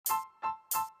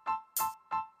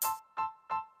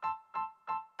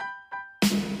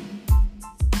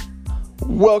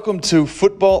Welcome to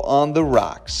Football on the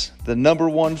Rocks, the number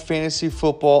one fantasy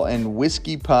football and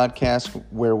whiskey podcast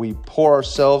where we pour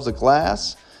ourselves a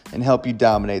glass and help you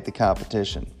dominate the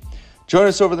competition. Join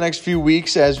us over the next few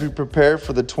weeks as we prepare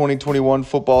for the 2021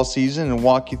 football season and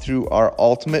walk you through our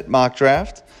ultimate mock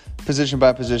draft, position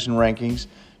by position rankings,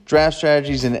 draft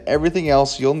strategies, and everything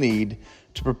else you'll need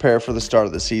to prepare for the start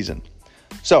of the season.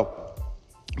 So,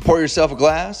 pour yourself a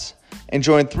glass and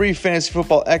join three fantasy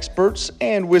football experts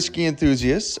and whiskey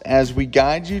enthusiasts as we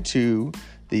guide you to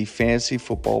the fantasy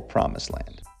football promised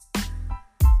land.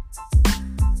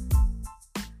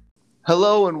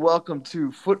 Hello and welcome to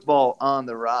Football on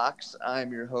the Rocks.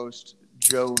 I'm your host,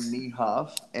 Joe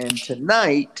Niehoff, and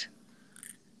tonight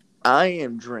I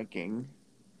am drinking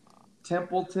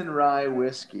Templeton Rye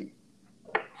Whiskey.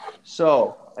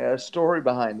 So, I got a story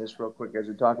behind this real quick as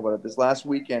we talk about it. This last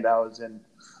weekend I was in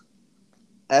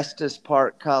Estes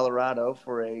Park, Colorado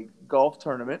for a golf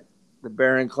tournament. The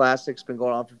Barron Classic's been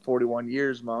going on for 41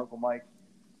 years. My Uncle Mike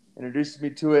introduced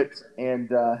me to it and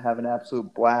have an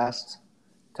absolute blast.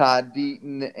 Todd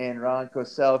Deaton and Ron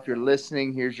Cosell, if you're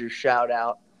listening, here's your shout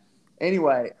out.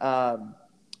 Anyway,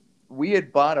 we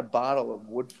had bought a bottle of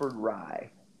Woodford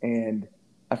Rye, and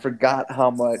I forgot how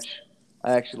much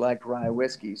I actually liked rye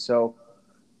whiskey. So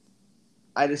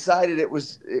I decided it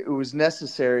was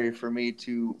necessary for me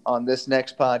to, on this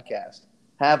next podcast,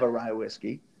 have a rye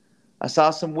whiskey. I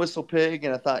saw some Whistle Pig,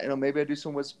 and I thought, maybe I do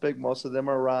some Whistle Pig. Most of them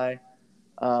are rye.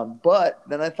 But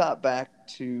then I thought back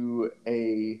to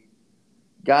a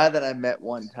guy that I met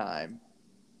one time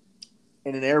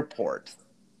in an airport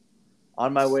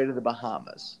on my way to the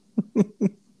Bahamas.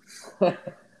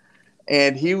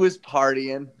 And he was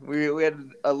partying. We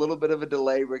had a little bit of a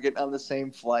delay. We're getting on the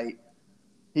same flight.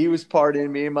 He was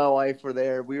partying. Me and my wife were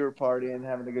there. We were partying,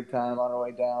 having a good time on our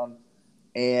way down.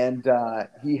 And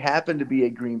he happened to be a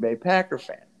Green Bay Packer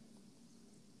fan.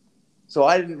 So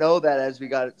I didn't know that as we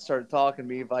started talking,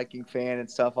 me, Viking fan and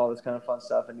stuff, all this kind of fun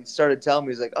stuff. And he started telling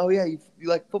me, he's like, oh, yeah, you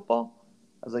like football?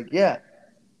 I was like, yeah.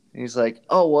 And he's like,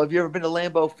 oh, well, have you ever been to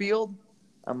Lambeau Field?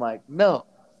 I'm like, no.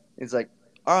 He's like,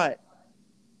 all right.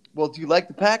 Well, do you like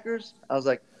the Packers? I was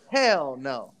like, hell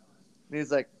no. And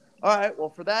he's like, all right, well,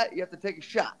 for that, you have to take a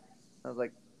shot. I was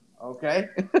like, okay.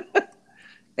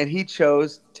 And he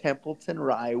chose Templeton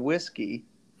Rye Whiskey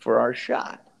for our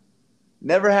shot.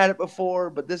 Never had it before,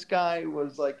 but this guy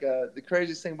was like, the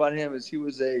craziest thing about him is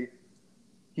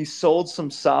he sold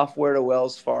some software to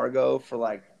Wells Fargo for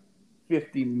like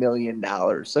 $50 million.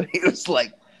 So he was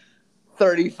like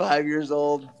 35 years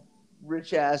old,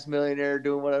 rich-ass millionaire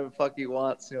doing whatever the fuck he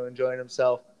wants, enjoying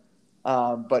himself.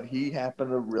 But he happened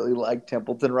to really like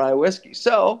Templeton Rye Whiskey.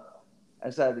 So I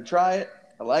decided to try it.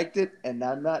 I liked it. And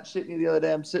I'm not shitting you, the other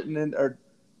day. I'm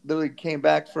literally came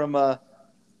back from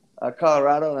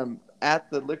Colorado, and I'm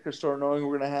at the liquor store knowing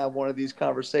we're going to have one of these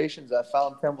conversations. I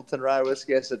found Templeton Rye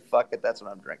Whiskey. I said, fuck it, that's what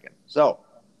I'm drinking. So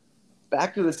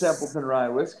back to the Templeton Rye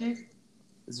Whiskey.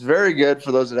 It's very good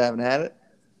for those that haven't had it.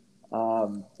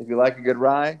 If you like a good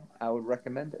rye, I would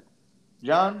recommend it.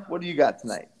 John, what do you got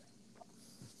tonight?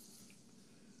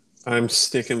 I'm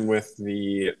sticking with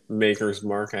the Maker's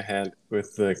Mark I had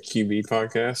with the QB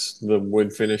podcast, the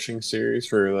wood finishing series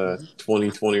for the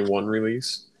 2021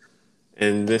 release.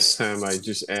 And this time I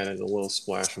just added a little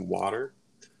splash of water.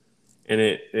 And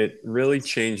it really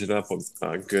changed it up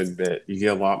a good bit. You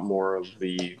get a lot more of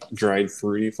the dried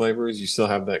fruity flavors. You still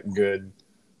have that good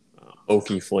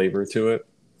oaky flavor to it.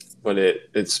 But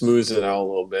it smooths it out a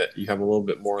little bit. You have a little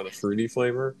bit more of the fruity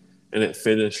flavor. And it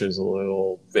finishes a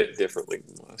little bit differently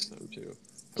than last time, too.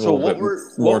 So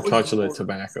more touch of the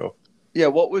tobacco. Yeah,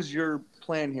 what was your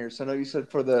plan here? So I know you said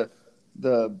for the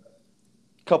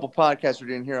couple podcasts we're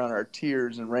doing here on our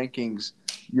tiers and rankings,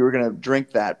 you were going to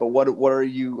drink that. But how are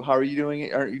you doing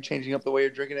it? Aren't you changing up the way you're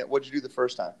drinking it? What did you do the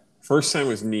first time? First time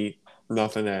was neat,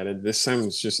 nothing added. This time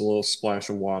was just a little splash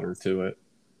of water to it.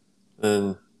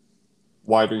 And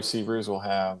wide receivers will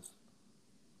have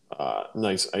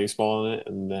nice ice ball in it,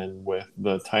 and then with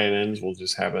the tight ends, we'll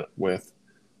just have it with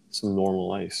some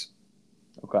normal ice.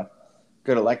 Okay,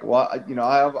 good.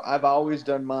 I've always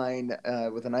done mine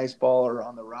with an ice ball or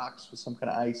on the rocks with some kind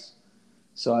of ice.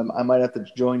 So I might have to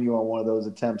join you on one of those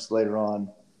attempts later on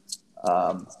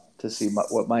to see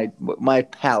what my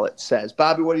palate says.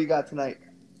 Bobby, what do you got tonight?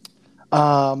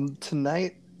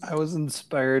 Tonight I was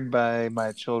inspired by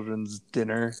my children's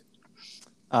dinner.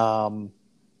 I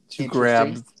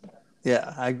grabbed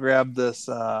this.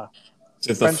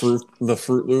 Is it the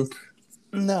Fruit Loop?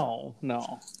 No.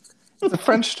 It's a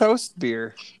French toast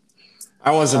beer.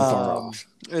 I wasn't far off.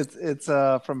 It's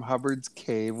from Hubbard's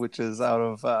Cave, which is out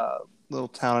of a little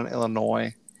town in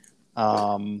Illinois.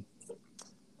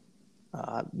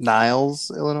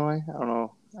 Niles, Illinois. I don't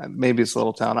know. Maybe it's a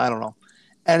little town. I don't know.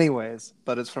 Anyways,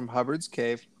 but it's from Hubbard's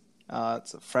Cave.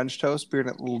 It's a French toast beer, and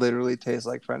it literally tastes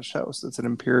like French toast. It's an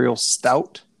imperial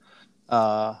stout.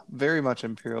 Very much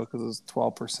imperial because it's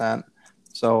 12%.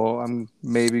 So I'm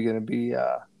maybe going to be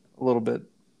a little bit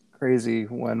crazy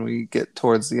when we get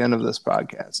towards the end of this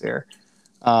podcast here.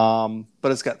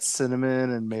 But it's got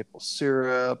cinnamon and maple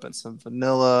syrup and some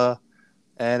vanilla,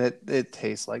 and it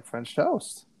tastes like French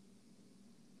toast.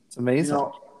 It's amazing.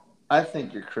 I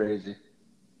think you're crazy.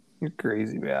 You're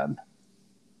crazy, man.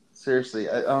 Seriously,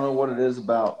 I don't know what it is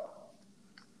about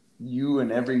you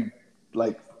and every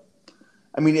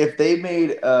if they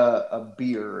made a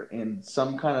beer in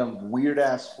some kind of weird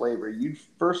ass flavor, you'd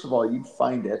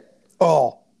find it.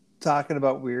 Oh, talking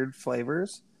about weird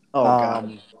flavors. Oh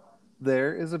God.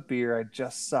 There is a beer I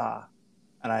just saw,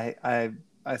 and I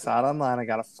saw it online. I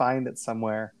gotta find it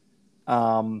somewhere.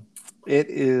 It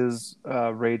is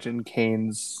Raging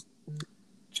Cane's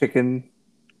chicken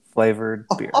flavored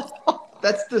beer.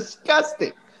 That's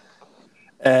disgusting.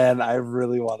 And I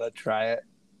really want to try it.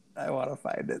 I want to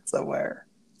find it somewhere.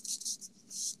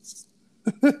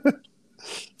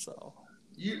 So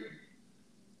you're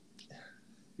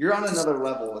on another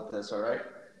level with this, all right?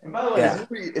 And by the way,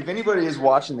 if anybody is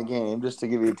watching the game, just to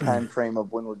give you a time frame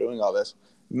of when we're doing all this,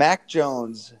 Mac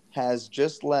Jones has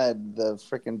just led the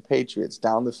freaking Patriots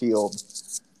down the field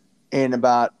in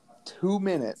about 2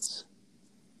 minutes,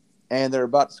 and they're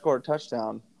about to score a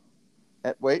touchdown.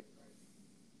 They're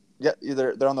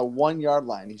on the 1 yard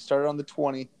line. He started on the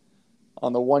 20,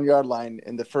 on the 1 yard line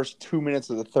in the first 2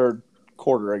 minutes of the third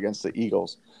quarter against the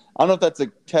Eagles. I don't know if that's a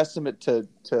testament to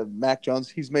Mac Jones.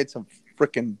 He's made some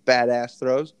freaking badass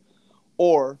throws,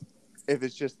 or if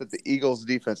it's just that the Eagles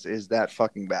defense is that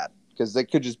fucking bad, because it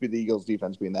could just be the Eagles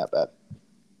defense being that bad.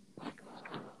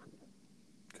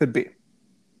 Could be.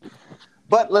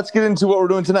 But let's get into what we're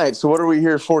doing tonight. So what are we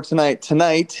here for tonight?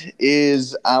 Tonight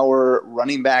is our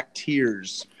running back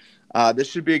tiers. This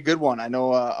should be a good one. I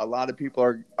know a lot of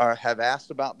people have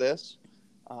asked about this.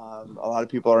 A lot of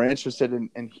people are interested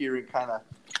in hearing kind of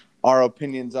our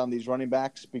opinions on these running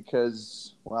backs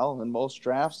because, well, in most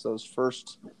drafts, those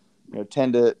first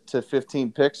 10 to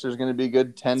 15 picks, there's going to be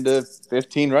good 10 to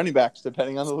 15 running backs,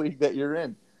 depending on the league that you're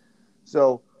in.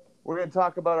 So we're going to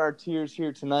talk about our tiers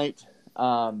here tonight.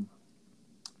 I'm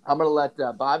going to let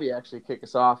Bobby actually kick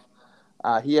us off.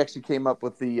 He actually came up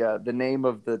with the name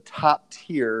of the top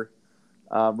tier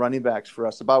running backs for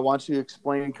us. So, Bob, why don't you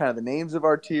explain kind of the names of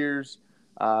our tiers,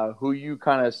 who you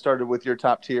kind of started with your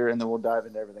top tier, and then we'll dive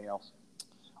into everything else.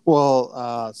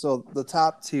 Well, so the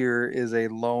top tier is a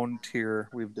lone tier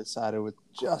we've decided with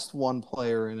just one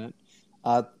player in it.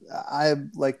 I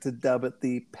like to dub it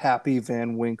the Pappy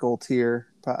Van Winkle tier,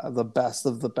 the best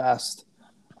of the best.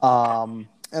 And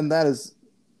that is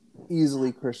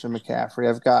easily Christian McCaffrey.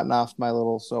 I've gotten off my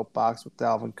little soapbox with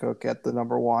Dalvin Cook at the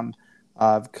number one.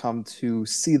 I've come to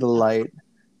see the light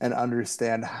and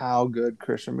understand how good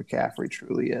Christian McCaffrey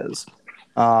truly is.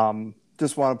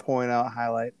 Just want to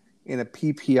highlight, in a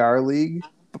PPR league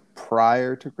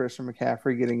prior to Christian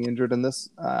McCaffrey getting injured, and this,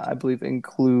 I believe,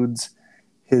 includes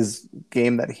his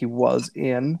game that he was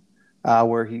in,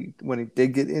 when he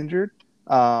did get injured.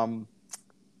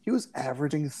 He was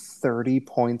averaging 30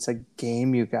 points a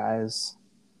game, you guys.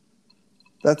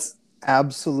 That's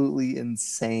absolutely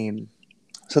insane.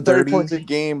 So 30 points a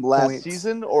game last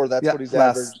season, or that's what he's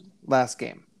averaged? Last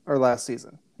game, or last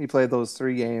season. He played those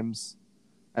 3 games,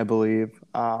 I believe.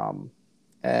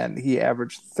 And he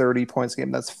averaged 30 points a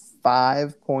game. That's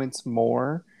 5 points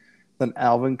more than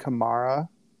Alvin Kamara,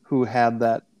 who had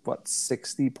that,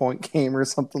 60-point game or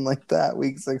something like that,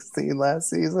 week 16 last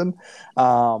season.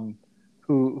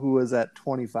 Who was at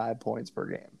 25 points per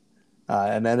game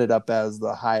and ended up as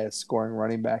the highest scoring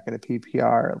running back in a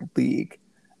PPR league.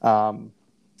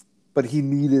 But he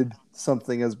needed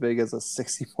something as big as a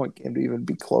 60-point game to even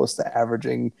be close to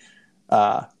averaging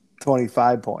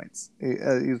 25 points. He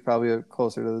was probably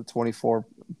closer to the 24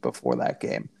 before that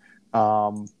game.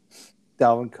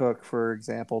 Dalvin Cook, for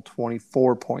example,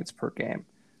 24 points per game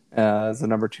as the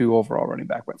number 2 overall running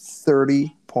back. But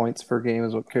 30 points per game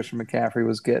is what Christian McCaffrey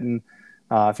was getting.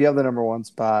 If you have the number 1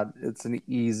 spot, it's an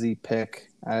easy pick.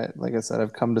 Like I said,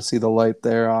 I've come to see the light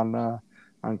there on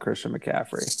Christian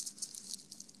McCaffrey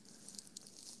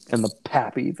in the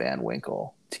Pappy Van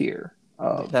Winkle tier.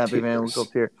 Pappy Van Winkle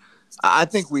tier. I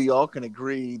think we all can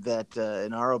agree that,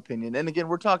 in our opinion, and again,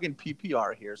 we're talking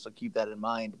PPR here, so keep that in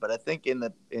mind. But I think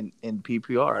in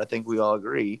PPR, I think we all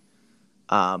agree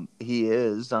he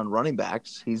is on running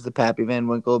backs. He's the Pappy Van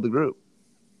Winkle of the group.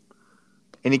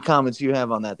 Any comments you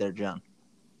have on that there, John?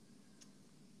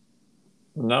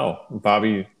 No,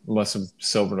 Bobby must have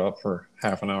sobered up for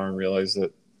half an hour and realized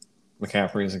that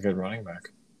McCaffrey is a good running back.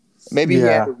 Maybe he had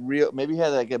Yeah. a real. Maybe he had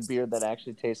like a beer that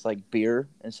actually tastes like beer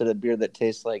instead of beer that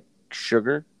tastes like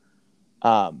sugar,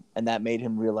 and that made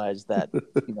him realize that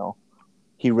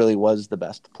he really was the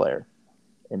best player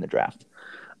in the draft.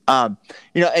 And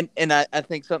I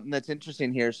think something that's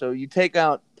interesting here. So you take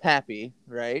out Pappy,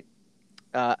 right?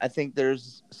 I think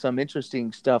there's some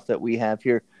interesting stuff that we have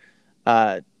here.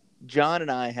 Uh, John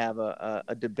and I have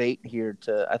a debate here.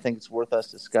 I think it's worth us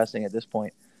discussing at this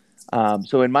point.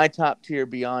 So in my top tier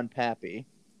beyond Pappy,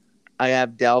 I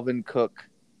have Dalvin Cook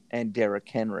and Derrick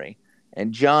Henry,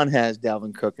 and John has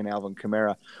Dalvin Cook and Alvin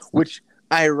Kamara, which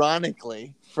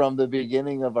ironically, from the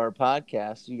beginning of our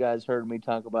podcast, you guys heard me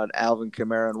talk about Alvin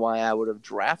Kamara and why I would have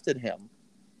drafted him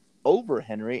over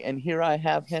Henry, and here I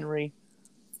have Henry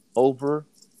over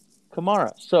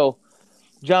Kamara. So,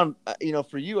 John,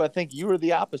 for you, I think you were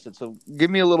the opposite. So,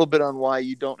 give me a little bit on why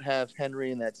you don't have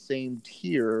Henry in that same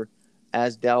tier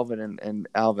as Dalvin and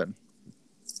Alvin.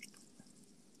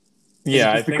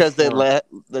 Yeah, I think because they let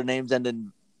their names end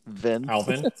in Vin.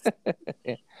 Alvin.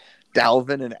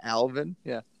 Dalvin and Alvin.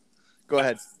 Yeah. Go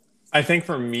ahead. I think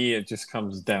for me, it just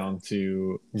comes down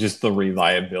to just the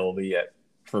reliability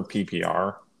for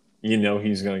PPR.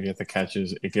 He's going to get the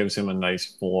catches. It gives him a nice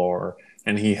floor,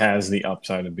 and he has the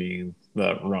upside of being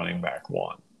the running back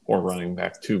one or running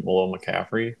back two below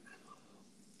McCaffrey.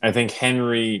 I think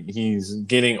Henry, he's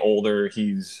getting older.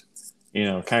 He's,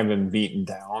 kind of been beaten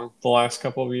down the last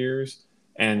couple of years,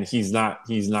 and he's not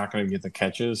going to get the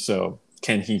catches. So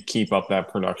can he keep up that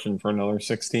production for another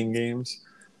 16 games?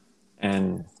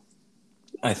 And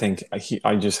I think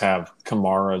I just have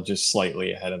Kamara just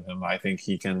slightly ahead of him. I think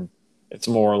he can. It's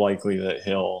more likely that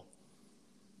he'll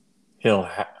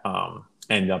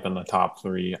end up in the top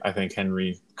three. I think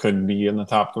Henry could be in the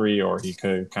top three, or he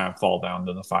could kind of fall down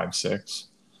to the 5-6.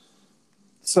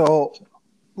 So,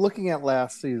 looking at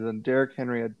last season, Derrick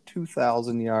Henry had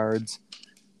 2,000 yards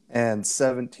and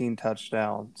 17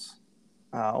 touchdowns.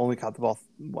 Only caught the ball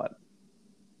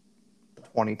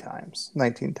 20 times,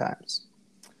 19 times.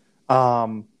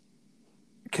 Can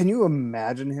you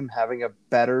imagine him having a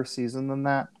better season than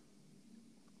that?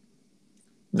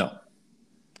 No.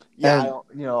 Yeah,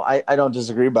 I don't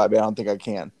disagree, Bobby. I don't think I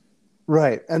can.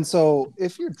 Right. And so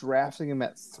if you're drafting him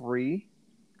at 3,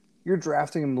 you're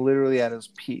drafting him literally at his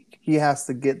peak. He has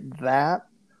to get that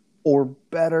or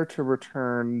better to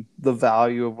return the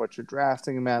value of what you're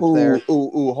drafting him at there.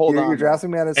 Hold on. You're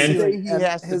drafting him at his ceiling. He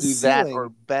has to do that or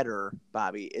better,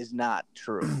 Bobby, is not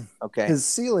true. Okay. His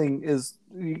ceiling is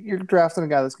you're drafting a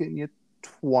guy that's getting you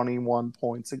 21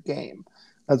 points a game.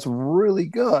 That's really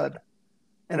good.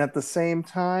 And at the same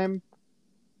time,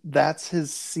 that's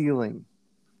his ceiling.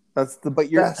 That's the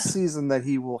best season that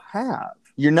he will have.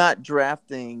 You're not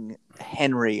drafting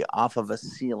Henry off of a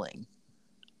ceiling.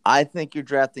 I think you're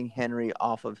drafting Henry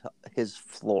off of his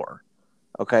floor.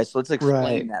 Okay, so let's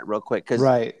explain that real quick. Because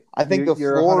I think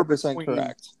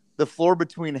the floor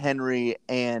between Henry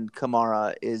and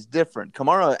Kamara is different.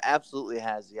 Kamara absolutely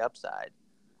has the upside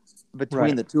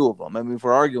between the two of them. I mean, if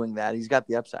we're arguing that, he's got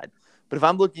the upside. But if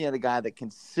I'm looking at a guy that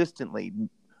consistently,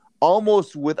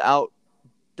 almost without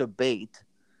debate,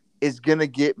 is going to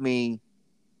get me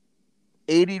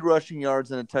 80 rushing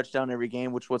yards and a touchdown every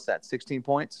game, what's that, 16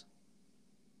 points?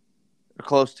 Or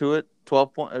close to it?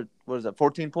 12 points? What is that,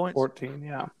 14 points? 14,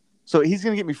 yeah. So he's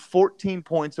going to get me 14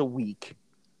 points a week,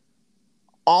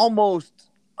 almost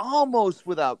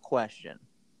without question.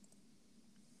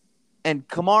 And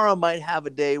Kamara might have a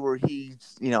day where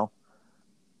he's,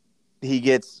 he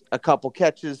gets a couple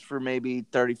catches for maybe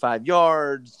 35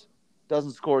 yards,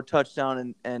 doesn't score a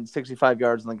touchdown and 65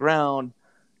 yards on the ground.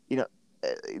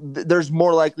 There's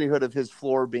more likelihood of his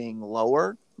floor being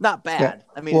lower. Not bad.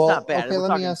 Yeah. I mean, it's not bad. We're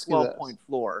talking 12-point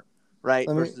floor, right?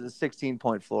 Versus a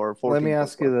 16-point floor. Let me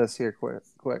ask you this here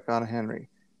quick on Henry.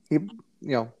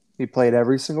 He played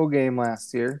every single game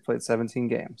last year, played 17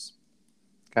 games.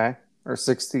 Okay? Or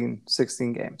 16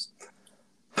 games.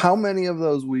 How many of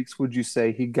those weeks would you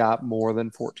say he got more than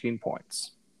 14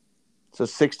 points? So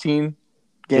 16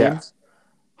 games? Yeah.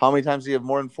 How many times do you have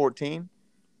more than 14?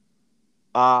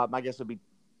 My guess would be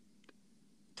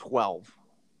 12.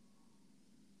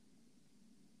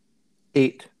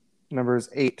 8. Number is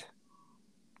 8.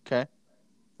 Okay.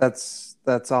 That's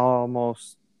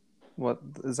almost, what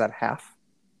is that, half?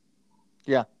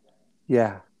 Yeah.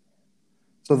 Yeah.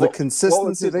 So the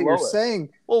consistency that you're saying.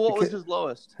 Well, what was his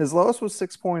lowest? His lowest was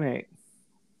 6.8.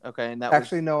 Okay, and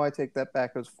no, I take that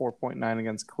back. It was 4.9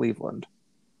 against Cleveland.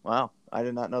 Wow, I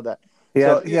did not know that. He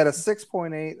had a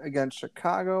 6.8 against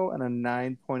Chicago and a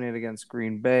 9.8 against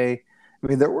Green Bay, I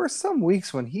mean, there were some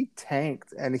weeks when he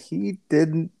tanked and he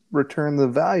didn't return the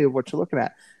value of what you're looking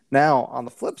at. Now, on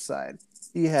the flip side,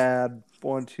 he had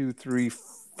 4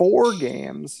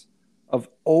 games of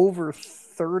over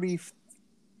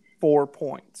 34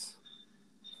 points.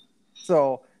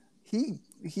 So he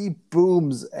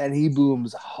booms, and he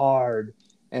booms hard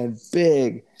and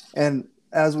big. And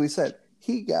as we said,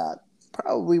 he got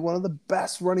probably one of the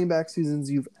best running back seasons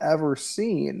you've ever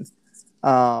seen.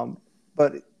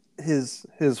 But his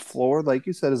floor, like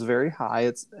you said, is very high.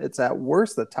 It's at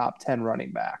worst the top 10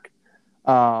 running back,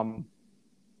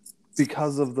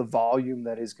 because of the volume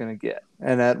that he's going to get.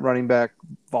 And that running back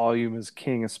volume is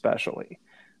king, especially.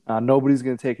 Nobody's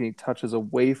going to take any touches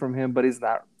away from him, but he's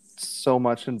not so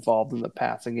much involved in the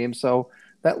passing game, so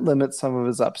that limits some of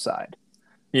his upside.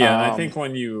 Yeah, and I think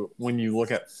when you look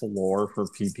at floor for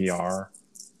PPR,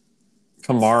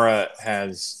 Kamara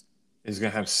is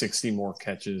going to have 60 more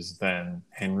catches than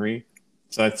Henry,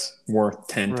 so that's worth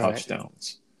 10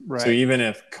 touchdowns. Right. So even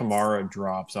if Kamara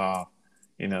drops off,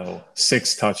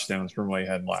 6 touchdowns from what he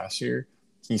had last year,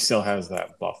 he still has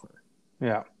that buffer.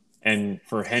 Yeah. And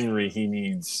for Henry, he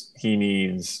needs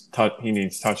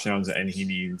touchdowns, and he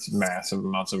needs massive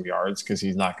amounts of yards because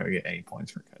he's not going to get any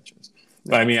points for catches.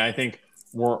 But I mean, I think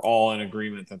we're all in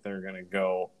agreement that they're going to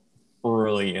go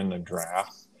early in the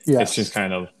draft. Yeah. It's just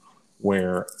kind of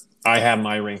where I have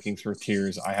my rankings for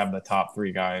tiers. I have the top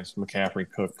 3 guys: McCaffrey,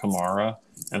 Cook, Kamara,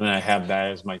 and then I have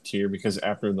that as my tier because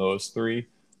after those 3,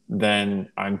 then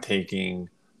I'm taking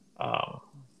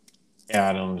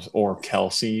Adams or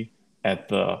Kelsey at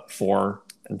the 4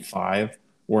 and 5,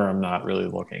 where I'm not really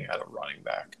looking at a running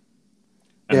back.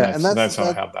 And that's how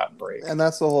I have that break. And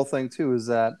that's the whole thing too, is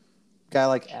that guy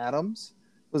like Adams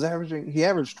he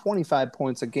averaged 25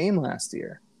 points a game last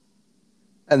year.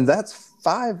 And that's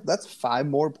 5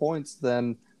 more points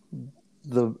than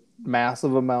the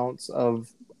massive amounts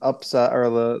of upset, or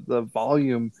the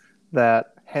volume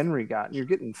that Henry got. You're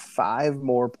getting 5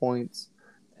 more points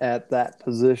at that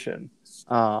position.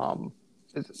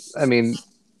 I mean,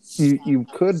 you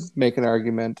could make an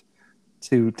argument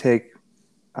to take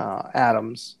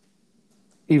Adams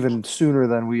even sooner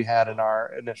than we had in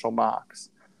our initial mocks.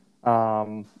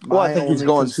 I think he's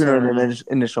going sooner than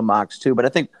initial mocks too. But I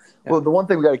think, the one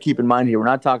thing we got to keep in mind here, we're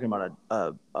not talking about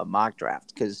a mock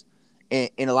draft, because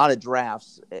in a lot of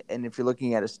drafts, and if you're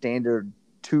looking at a standard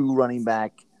 2 running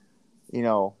back,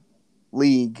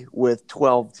 league with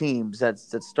 12 teams,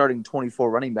 that's starting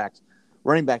 24 running backs.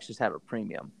 Running backs just have a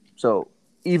premium. So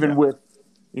even with,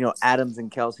 Adams and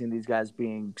Kelsey and these guys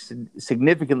being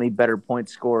significantly better point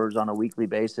scorers on a weekly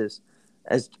basis,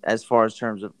 as far as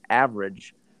terms of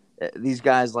average, these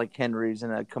guys like Henrys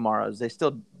and Kamaras, they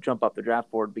still jump up the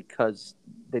draft board because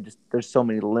there's so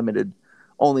many limited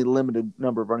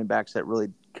number of running backs that really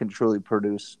can truly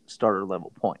produce starter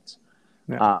level points.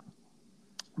 Yeah.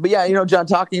 But yeah, John,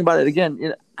 talking about it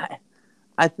again,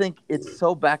 I think it's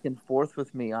so back and forth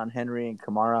with me on Henry and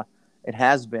Kamara. It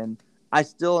has been. I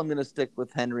still am going to stick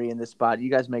with Henry in this spot. You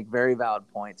guys make very valid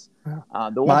points.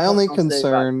 My only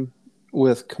concern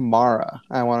with Kamara,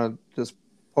 I want to just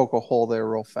poke a hole there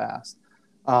real fast.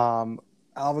 Alvin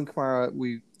Kamara,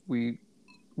 we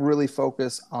really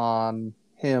focus on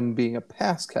him being a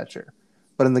pass catcher.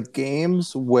 But in the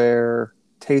games where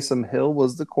Taysom Hill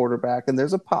was the quarterback, and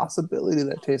there's a possibility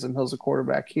that Taysom Hill's a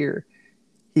quarterback here,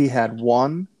 he had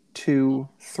 1, 2,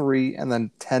 3, and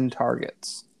then 10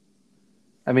 targets.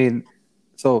 I mean,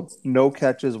 so no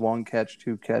catches, 1 catch,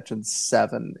 2 catch, and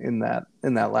 7 in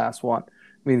that last one.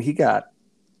 I mean, he got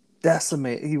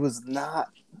decimated. He was not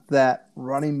that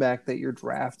running back that you're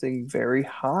drafting very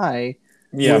high.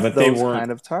 Yeah, but they weren't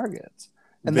kind of targets.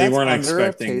 And they weren't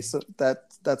expecting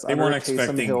that's they weren't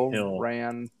expecting Hill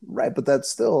ran right, but that's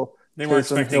still they weren't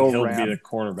expecting Hill to be the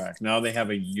quarterback. Now they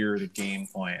have a year to game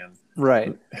plan.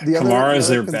 Right. Kamara is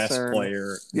their best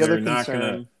player. They're not going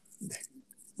to.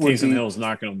 Taysom Hill's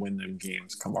not going to win them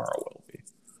games. Kamara will be.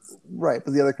 Right,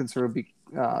 but the other concern would be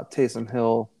Taysom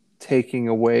Hill taking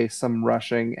away some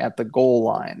rushing at the goal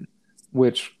line,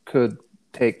 which could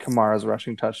take Kamara's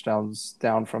rushing touchdowns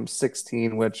down from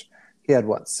 16, which he had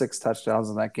 6 touchdowns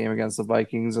in that game against the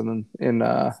Vikings, and then in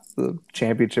the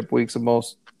championship weeks of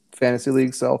most fantasy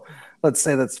leagues. So let's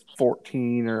say that's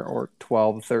 14 or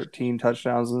 12, 13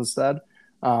 touchdowns instead.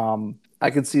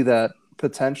 I could see that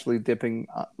potentially dipping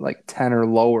like 10 or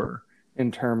lower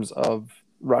in terms of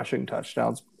rushing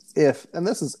touchdowns. If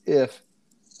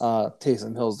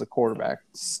Taysom Hill's the quarterback,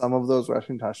 some of those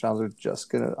rushing touchdowns are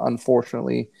just going to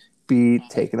unfortunately be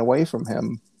taken away from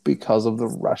him because of the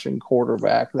rushing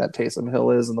quarterback that Taysom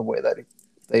Hill is and the way that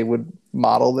they would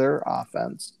model their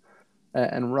offense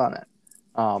and run it.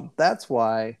 That's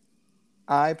why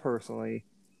I personally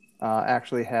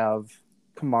actually have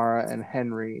Kamara and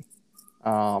Henry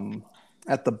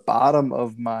at the bottom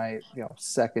of my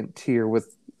second tier.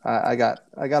 With I got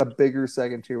a bigger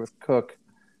second tier with Cook,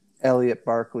 Elliott,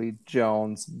 Barkley,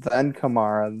 Jones, then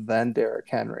Kamara, then Derrick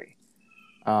Henry.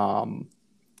 And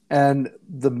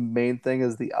the main thing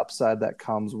is the upside that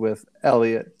comes with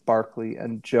Elliott, Barkley,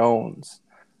 and Jones.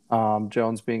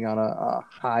 Jones being on a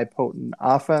high potent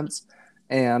offense.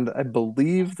 And I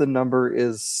believe the number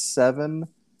is 7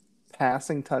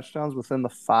 passing touchdowns within the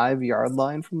 5-yard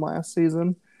line from last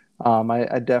season.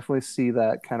 I definitely see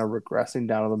that kind of regressing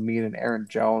down to the mean, and Aaron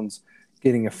Jones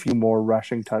getting a few more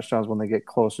rushing touchdowns when they get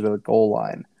closer to the goal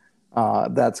line.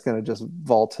 That's going to just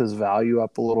vault his value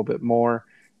up a little bit more.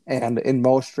 And in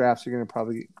most drafts, you're going to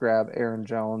probably grab Aaron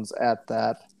Jones at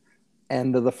that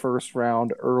end of the first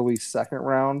round, early second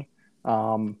round.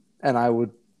 And I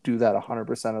would do that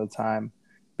 100% of the time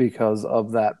because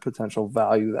of that potential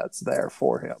value that's there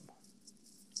for him.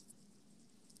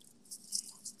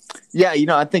 Yeah,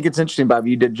 I think it's interesting, Bob.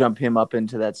 You did jump him up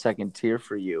into that second tier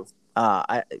for you.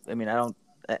 I don't.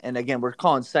 And again, we're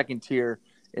calling second tier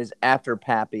is after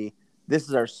Pappy. This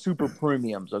is our super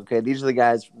premiums. Okay, these are the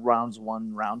guys rounds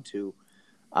 1, round 2.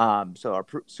 So our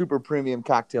super premium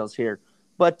cocktails here.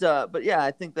 But yeah,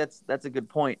 I think that's a good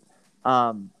point.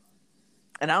 And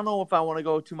I don't know if I want to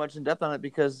go too much in depth on it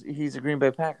because he's a Green Bay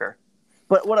Packer.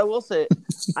 But what I will say,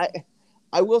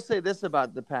 I will say this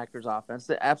about the Packers offense.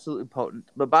 They're absolutely potent.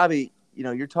 But Bobby,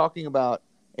 you're talking about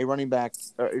a running back,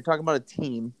 or you're talking about a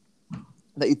team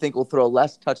that you think will throw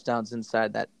less touchdowns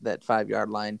inside that 5-yard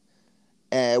line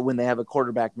when they have a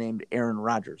quarterback named Aaron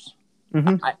Rodgers.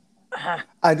 Mm-hmm.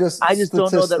 I just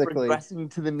don't know that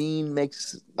regressing to the mean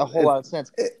makes a whole lot of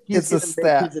sense. It's a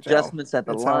stat, his adjustments at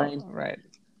the line. Right.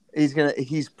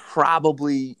 He's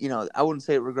probably, I wouldn't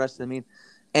say it regressed to the mean.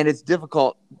 And it's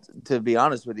difficult, to be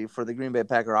honest with you, for the Green Bay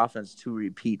Packer offense to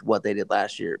repeat what they did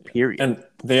last year, period. And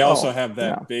they also have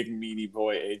that big, meaty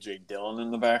boy, A.J. Dillon,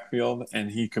 in the backfield, and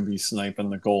he could be sniping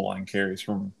the goal line carries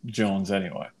from Jones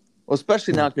anyway. Well,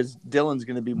 especially now because Dillon's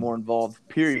going to be more involved,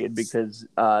 period, because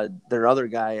their other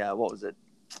guy, what was it?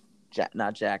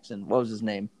 Not Jackson. What was his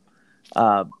name?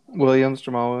 Jamal Williams.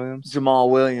 Jamal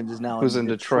Williams is now in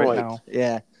Detroit now.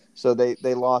 Yeah. So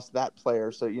they lost that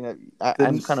player. So,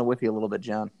 I'm kind of with you a little bit,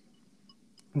 John.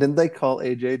 Didn't they call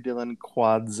A.J. Dillon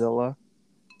Quadzilla?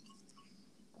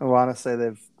 I want to say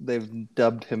they've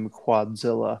dubbed him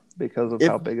Quadzilla because of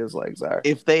how big his legs are.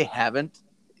 If they haven't,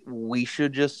 we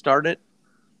should just start it.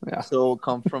 Yeah. So it'll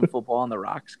come from Football on the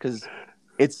Rocks because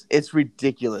it's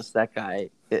ridiculous. That guy,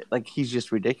 he's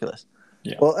just ridiculous.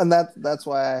 Yeah. Well, and that's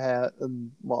why I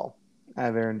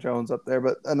have Aaron Jones up there.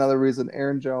 But another reason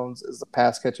Aaron Jones is the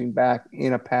pass catching back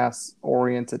in a pass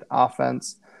oriented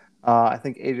offense. I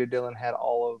think A.J. Dillon had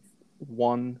all of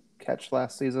 1 catch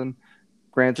last season.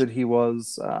 Granted, he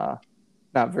was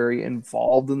not very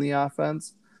involved in the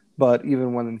offense. But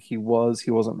even when he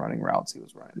wasn't running routes. He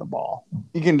was running the ball.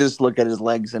 You can just look at his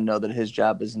legs and know that his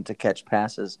job isn't to catch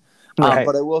passes. Right.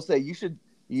 But I will say you should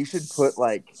put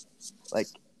like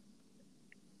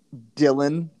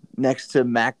Dillon next to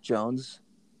Mac Jones,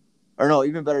 or no,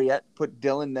 even better yet, put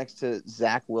Dillon next to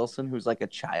Zach Wilson, who's like a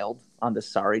child on the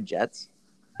Sorry Jets.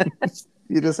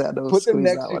 You just had to put them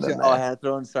next to each other. Oh, I had to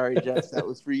throw in Sorry Jets. That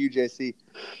was for you, JC.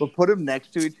 But put them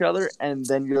next to each other, and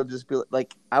then you'll just be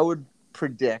like, I would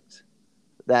predict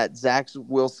that Zach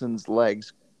Wilson's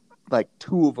legs, like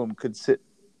 2 of them could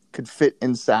fit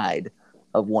inside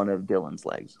of one of Dillon's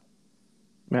legs.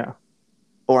 Yeah.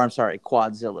 Or I'm sorry,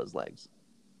 Quadzilla's legs.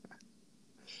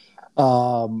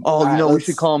 We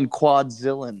should call him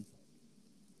Quadzillin.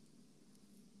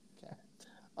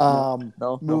 Okay.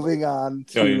 No. Moving on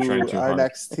to our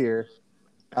next tier.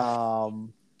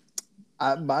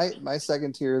 My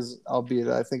second tier is, albeit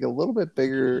I think a little bit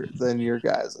bigger than your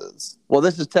guys's. Well,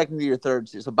 this is technically your third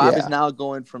tier. So Bob is now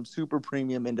going from super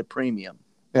premium into premium.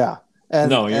 Yeah. You're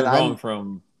going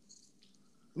from.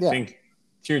 Yeah. I think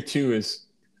tier 2 is.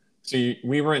 So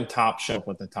we were in top shelf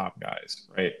with the top guys,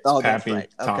 right? Oh, Pappy,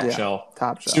 that's right. top shelf.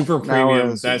 Top shelf. Super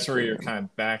premium. That's where you're kind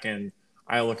of back end.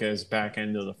 I look at as back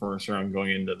end of the first round,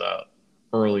 going into the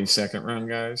early second round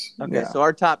guys. Okay, so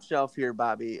our top shelf here,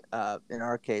 Bobby, in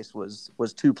our case was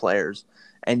 2 players,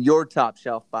 and your top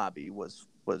shelf, Bobby, was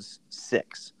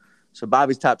 6. So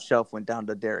Bobby's top shelf went down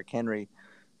to Derrick Henry,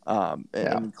 and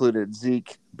included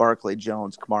Zeke, Barkley,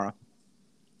 Jones, Kamara.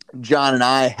 John and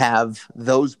I have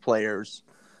those players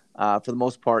for the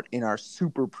most part in our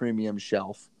super premium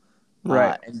shelf.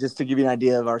 Right. And just to give you an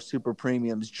idea of our super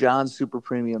premiums, John's super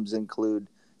premiums include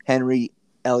Henry,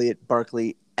 Elliott,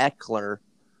 Barkley, Eckler,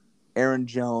 Aaron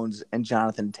Jones, and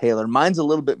Jonathan Taylor. Mine's a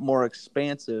little bit more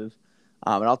expansive,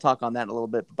 and I'll talk on that in a little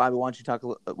bit. But Bobby, why don't you talk a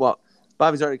little? Well,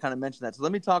 Bobby's already kind of mentioned that, so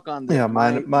let me talk on Yeah,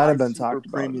 mine might my have been super talked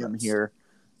about in premium this. here,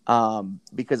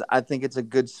 because I think it's a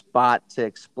good spot to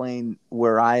explain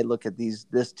where I look at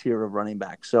this tier of running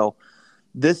back. So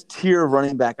this tier of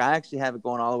running back, I actually have it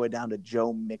going all the way down to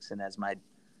Joe Mixon as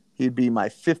he'd be my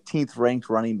 15th ranked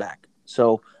running back.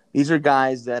 So these are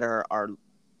guys that are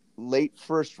late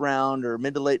first round or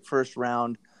mid to late first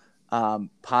round,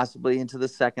 possibly into the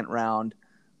second round.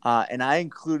 And I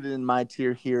included in my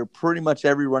tier here pretty much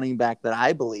every running back that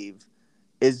I believe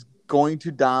is going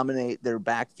to dominate their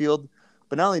backfield,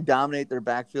 but not only dominate their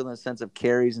backfield in the sense of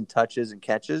carries and touches and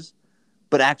catches,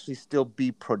 but actually still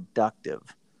be productive.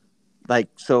 Like,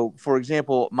 so for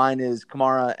example, mine is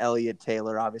Kamara, Elliott,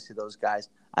 Taylor, obviously those guys.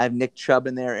 I have Nick Chubb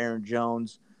in there, Aaron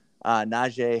Jones,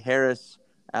 Najee Harris,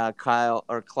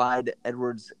 Clyde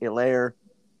Edwards-Helaire,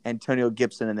 Antonio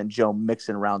Gibson, and then Joe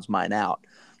Mixon rounds mine out.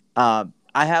 I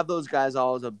have those guys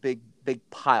all as a big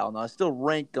pile. Now I still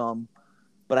rank them,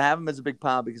 but I have them as a big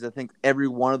pile because I think every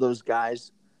one of those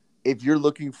guys, if you're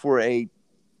looking for a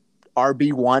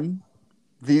RB1,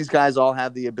 these guys all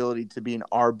have the ability to be an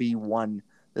RB1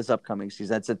 this upcoming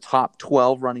season. That's a top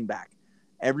 12 running back.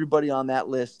 Everybody on that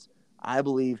list, I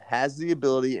believe, has the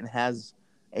ability and has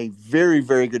a very,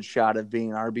 very good shot of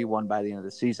being an RB1 by the end of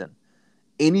the season.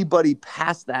 Anybody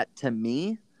past that, to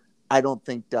me, I don't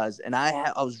think does. And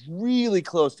I was really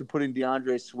close to putting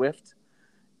DeAndre Swift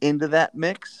into that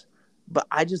mix, but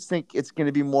I just think it's going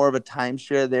to be more of a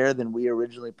timeshare there than we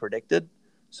originally predicted.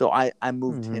 So I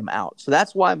moved him out. So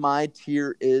that's why my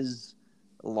tier is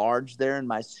large there in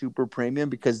my super premium,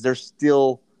 because they're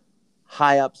still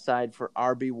high upside for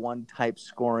RB1 type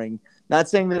scoring. Not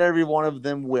saying that every one of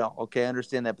them will. Okay, I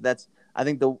understand that. But I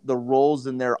think the roles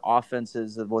in their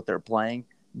offenses of what they're playing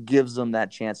gives them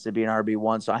that chance to be an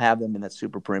RB1. So I have them in that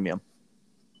super premium.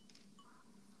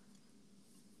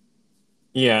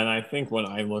 Yeah, and I think when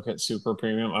I look at super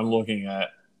premium, I'm looking at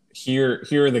here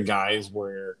are the guys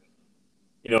where,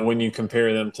 when you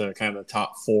compare them to kind of the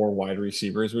top 4 wide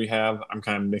receivers we have, I'm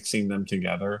kind of mixing them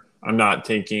together. I'm not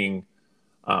taking,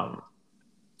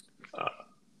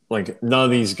 like, none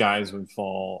of these guys would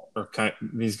fall, or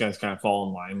these guys kind of fall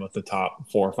in line with the top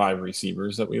 4 or 5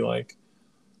 receivers that we like.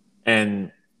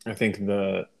 And I think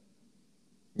the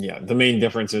main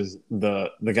difference is the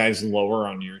guys lower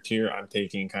on your tier, I'm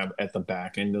taking kind of at the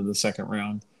back end of the second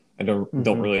round. I don't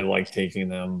really like taking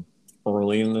them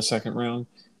early in the second round.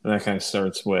 And that kind of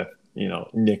starts with,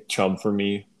 Nick Chubb for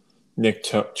me. Nick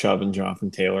Chubb and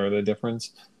Jonathan Taylor are the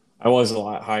difference. I was a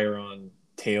lot higher on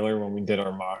Taylor when we did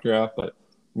our mock draft, but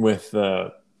with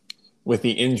the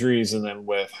injuries and then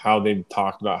with how they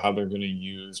talked about how they're going to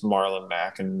use Marlon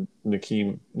Mack and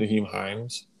Nakeem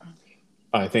Hines,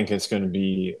 I think it's going to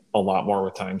be a lot more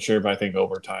with timeshare. But I think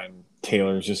over time,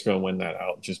 Taylor's just going to win that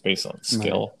out just based on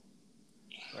skill.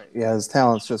 Right. Yeah, his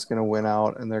talent's just going to win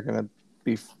out, and they're going to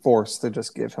be forced to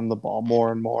just give him the ball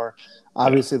more and more.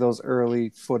 Obviously, those early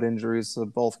foot injuries to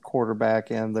both quarterback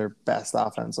and their best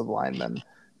offensive linemen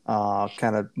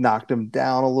kind of knocked him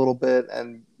down a little bit,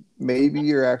 and maybe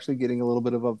you're actually getting a little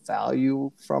bit of a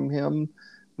value from him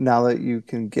now that you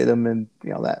can get him in,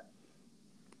 that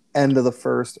end of the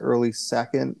first, early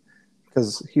second,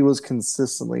 because he was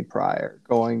consistently prior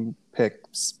going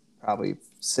picks probably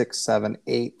 6, 7,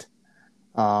 8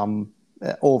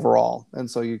 overall, and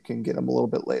so you can get him a little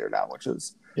bit later now, which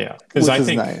is because I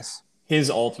think nice. His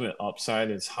ultimate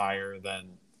upside is higher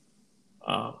than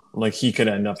like he could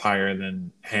end up higher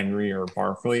than Henry or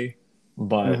Barkley,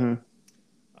 but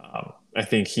I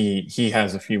think he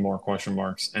has a few more question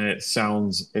marks, and it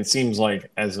seems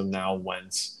like as of now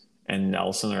Wentz and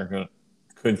Nelson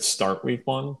could start week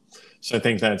 1. So I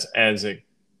think that's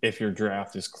if your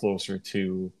draft is closer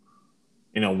to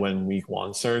when week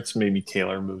 1 starts, maybe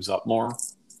Taylor moves up more.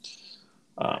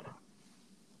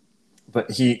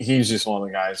 But he's just one of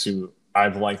the guys who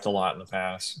I've liked a lot in the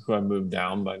past, who I've moved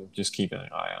down, but I'm just keeping an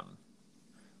eye on.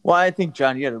 Well, I think,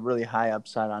 John, you had a really high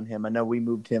upside on him. I know we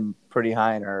moved him pretty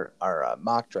high in our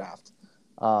mock draft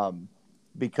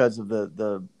because of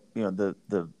the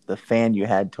fan you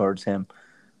had towards him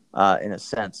in a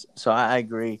sense. So I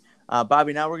agree.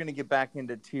 Bobby, now we're going to get back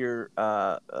into tier,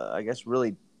 I guess,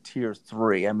 really tier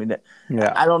 3. I mean,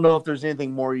 I don't know if there's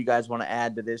anything more you guys want to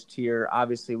add to this tier.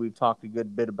 Obviously, we've talked a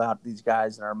good bit about these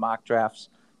guys in our mock drafts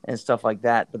and stuff like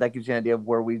that, but that gives you an idea of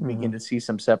where we begin to see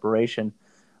some separation.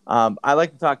 I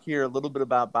like to talk here a little bit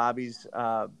about Bobby's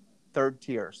third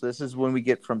tier. So this is when we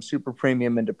get from super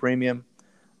premium into premium.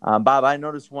 Bob, I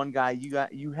noticed one guy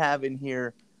you have in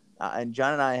here, and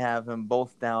John and I have him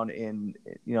both down in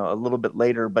a little bit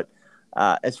later. But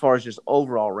as far as just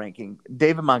overall ranking,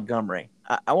 David Montgomery.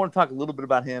 I want to talk a little bit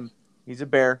about him. He's a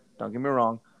Bear. Don't get me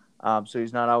wrong. So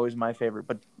he's not always my favorite.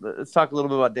 But let's talk a little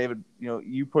bit about David.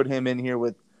 You put him in here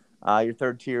with your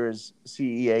third tier is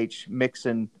CEH,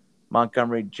 Mixon,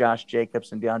 Montgomery, Josh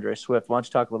Jacobs, and DeAndre Swift. Why don't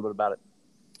you talk a little bit about it?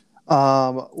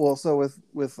 Well, so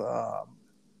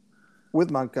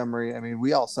with Montgomery, I mean,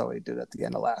 we all saw what he did at the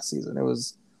end of last season. It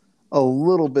was a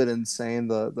little bit insane,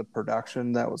 the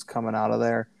production that was coming out of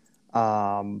there.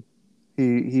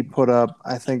 He put up,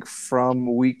 I think,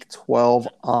 from week 12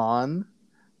 on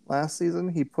last season,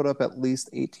 he put up at least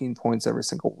 18 points every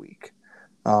single week.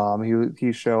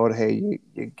 He showed, hey,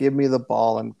 you give me the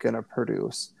ball, I'm gonna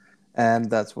produce, and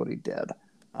that's what he did.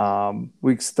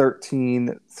 Weeks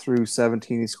 13 through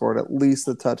 17, he scored at least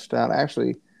a touchdown.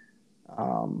 Actually,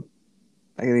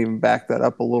 I can even back that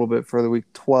up a little bit further. Week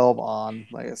 12 on,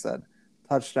 like I said,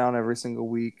 touchdown every single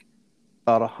week,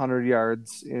 about 100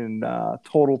 yards in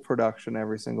total production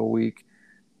every single week.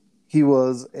 He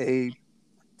was a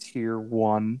tier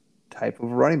 1 type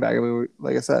of running back. I mean,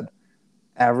 like I said,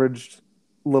 averaged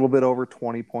a little bit over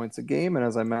 20 points a game, and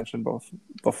as I mentioned both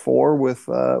before with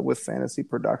fantasy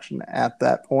production at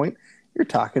that point, you're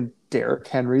talking Derrick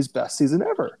Henry's best season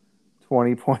ever,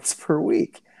 20 points per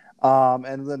week,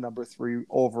 and the number 3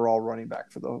 overall running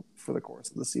back for the course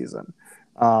of the season.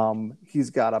 He's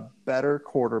got a better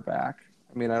quarterback.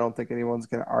 I mean, I don't think anyone's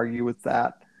going to argue with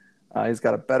that. He's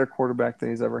got a better quarterback than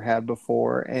he's ever had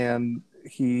before, and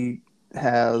he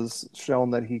has shown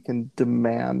that he can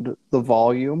demand the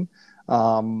volume.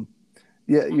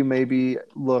 You maybe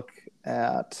look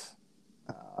at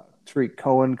Tariq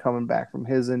Cohen coming back from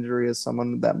his injury as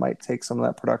someone that might take some of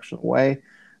that production away,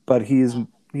 but he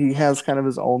has kind of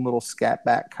his own little scat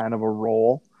back kind of a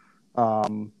role.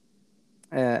 And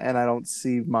I don't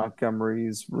see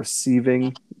Montgomery's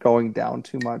receiving going down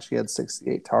too much. He had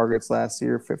 68 targets last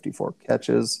year, 54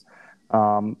 catches.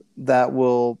 That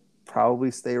will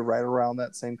probably stay right around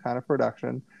that same kind of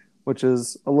production, which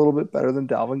is a little bit better than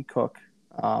Dalvin Cook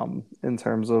in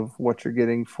terms of what you're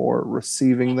getting for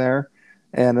receiving there,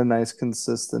 and a nice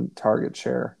consistent target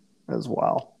share as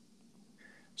well.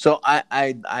 So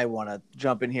I want to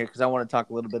jump in here because I want to talk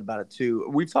a little bit about it too.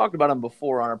 We've talked about him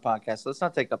before on our podcast, so let's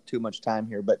not take up too much time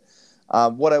here. But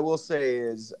what I will say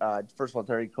is, first of all,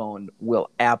 Tariq Cohen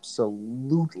will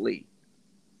absolutely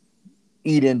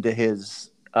eat into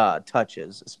his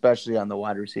touches, especially on the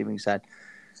wide receiving side.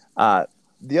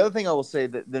 The other thing I will say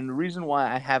that the reason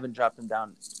why I haven't dropped him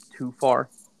down too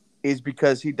far is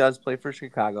because he does play for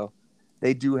Chicago.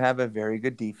 They do have a very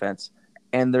good defense,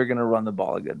 and they're going to run the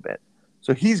ball a good bit.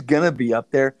 So he's going to be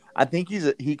up there. I think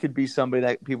he could be somebody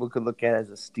that people could look at as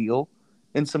a steal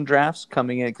in some drafts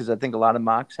coming in, because I think a lot of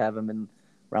mocks have him in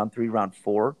round 3, round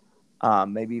 4,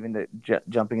 maybe even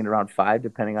jumping into round 5,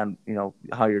 depending on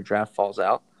how your draft falls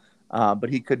out.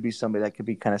 But he could be somebody that could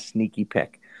be kind of sneaky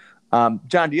pick.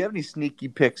 John, do you have any sneaky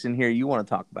picks in here you want to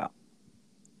talk about?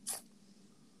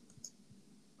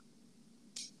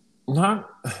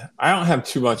 I don't have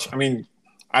too much. I mean,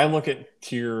 I look at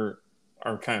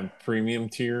our kind of premium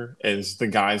tier as the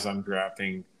guys I'm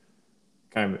drafting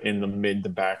kind of in the mid to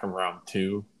back of round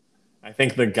 2. I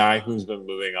think the guy who's been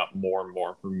moving up more and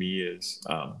more for me is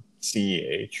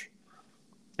CEH.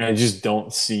 And I just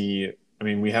don't see – I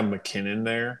mean, we have McKinnon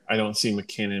there. I don't see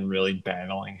McKinnon really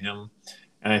battling him.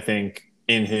 And I think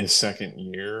in his second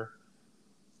year,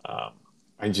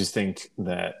 I just think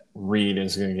that Reed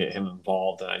is going to get him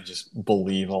involved, and I just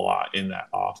believe a lot in that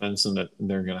offense and that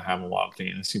they're going to have a lot of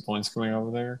fantasy points coming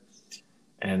over there.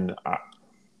 And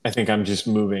I think I'm just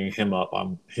moving him up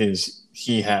on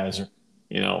he has,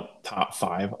 top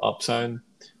 5 upside,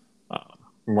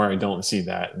 where I don't see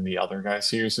that in the other guys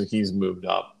here. So he's moved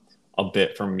up a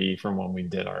bit from me from when we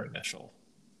did our initial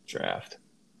draft.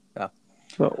 Yeah.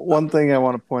 So one thing I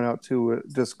want to point out too,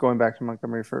 just going back to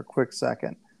Montgomery for a quick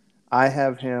second, I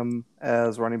have him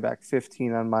as running back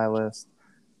 15 on my list.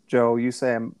 Joe, you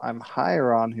say I'm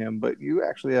higher on him, but you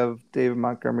actually have David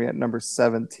Montgomery at number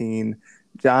 17.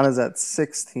 John is at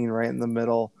 16, right in the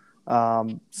middle.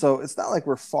 So it's not like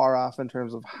we're far off in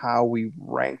terms of how we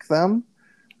rank them,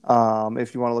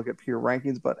 if you want to look at pure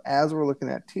rankings. But as we're looking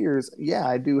at tiers, yeah,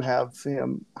 I do have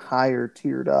him higher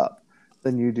tiered up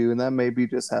than you do, and that maybe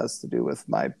just has to do with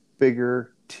my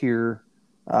bigger tier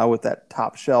with that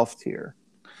top shelf tier.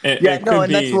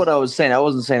 That's what I was saying. I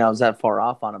wasn't saying I was that far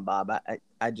off on him, Bob.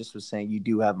 I just was saying you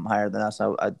do have him higher than us.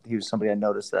 He was somebody I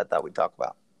noticed that I thought we'd talk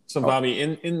about. So, Bobby,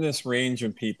 in this range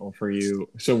of people for you,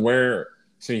 so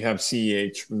you have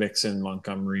CEH, Mixon,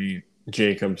 Montgomery,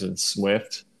 Jacobs, and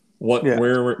Swift.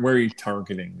 Where are you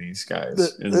targeting these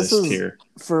guys in this tier?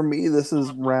 For me, this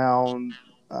is round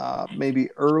maybe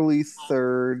early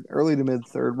to mid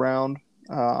third round,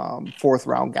 fourth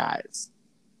round guys.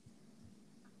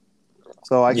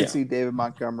 So I could see David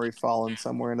Montgomery falling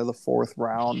somewhere into the fourth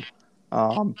round,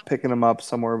 picking him up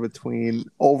somewhere between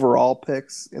overall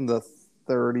picks in the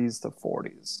 30s to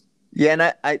 40s. Yeah,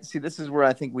 and I see this is where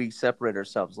I think we separate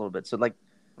ourselves a little bit. So like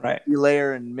Right.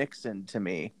 Elaire and Mixon to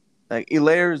me, like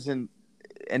Elaire's and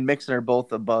Mixon are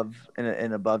both above in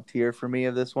an above tier for me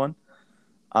of this one.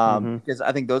 Because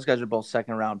I think those guys are both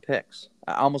second round picks,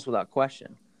 almost without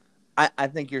question. I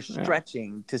think you're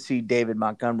stretching to see David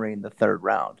Montgomery in the third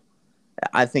round.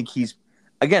 I think he's,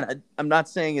 again, I'm not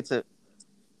saying it's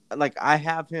I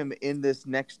have him in this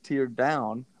next tier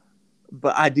down,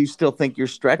 but I do still think you're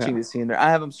stretching to see him there. I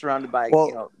have him surrounded by,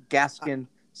 Gaskin,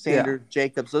 Sanders,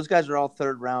 Jacobs. Those guys are all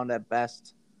third round at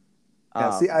best.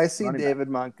 I see David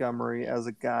Montgomery as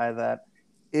a guy that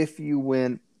if you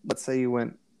went, let's say you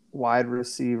went wide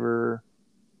receiver,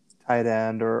 tight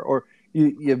end, or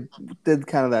you did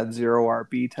kind of that zero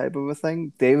RB type of a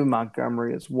thing, David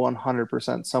Montgomery is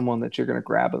 100% someone that you're going to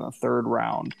grab in the third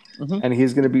round, and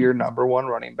he's going to be your number one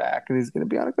running back, and he's going to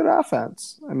be on a good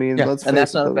offense. I mean, let's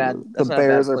face it, the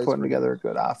Bears are putting together a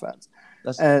good offense.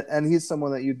 And he's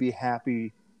someone that you'd be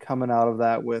happy coming out of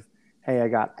that with, hey, I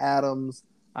got Adams.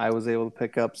 I was able to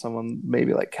pick up someone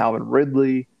maybe like Calvin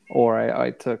Ridley, or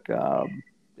I took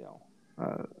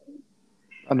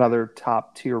another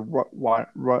top tier wide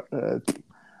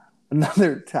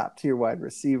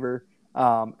receiver,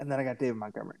 and then I got David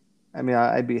Montgomery. I mean,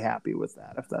 I'd be happy with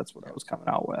that if that's what I was coming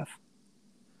out with.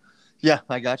 Yeah,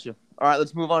 I got you. All right,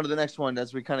 let's move on to the next one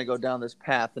as we kind of go down this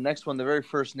path. The next one, the very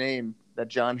first name that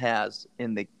John has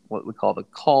in the what we call the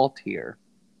call tier,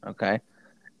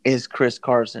 is Chris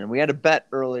Carson. We had a bet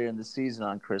earlier in the season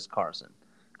on Chris Carson.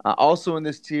 Also in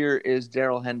this tier is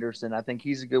Darrell Henderson. I think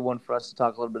he's a good one for us to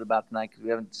talk a little bit about tonight because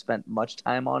we haven't spent much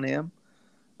time on him.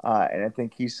 And I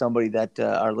think he's somebody that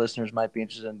our listeners might be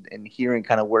interested in hearing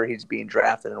kind of where he's being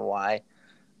drafted and why.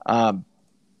 Why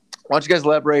don't you guys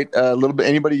elaborate a little bit?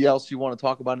 Anybody else you want to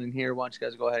talk about in here? Why don't you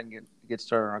guys go ahead and get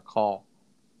started on our call?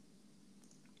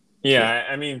 Yeah,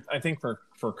 I mean, I think for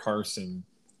Carson,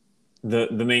 the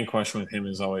main question with him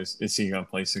is always, is he going to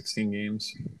play 16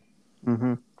 games?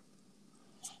 Mm-hmm.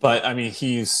 But, I mean,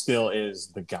 he still is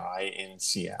the guy in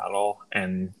Seattle.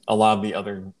 And a lot of the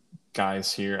other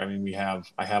guys here, I mean,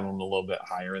 I have them a little bit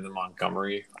higher than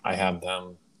Montgomery. I have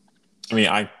them – I mean,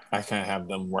 I kind of have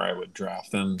them where I would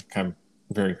draft them kind of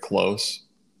very close.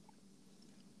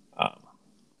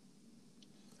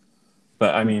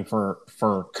 But, I mean, for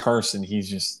Carson, he's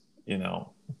just,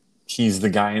 he's the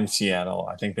guy in Seattle.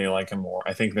 I think they like him more.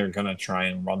 I think they're going to try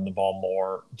and run the ball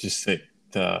more just to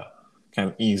kind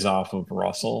of ease off of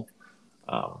Russell.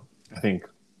 I think,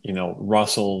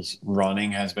 Russell's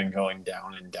running has been going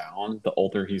down and down the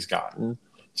older he's gotten.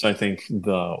 So I think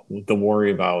the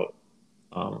worry about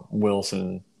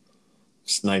Wilson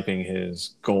sniping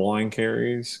his goal line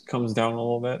carries comes down a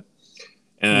little bit.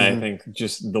 And I think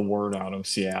just the word out of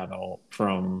Seattle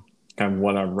from kind of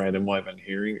what I've read and what I've been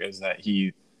hearing is that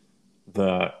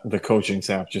the coaching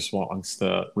staff just wants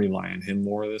to rely on him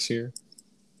more this year.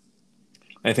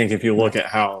 I think if you look at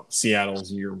how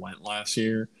Seattle's year went last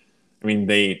year, I mean,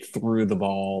 they threw the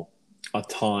ball a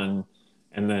ton,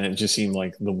 and then it just seemed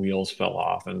like the wheels fell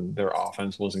off and their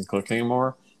offense wasn't clicking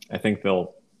anymore. I think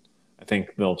they'll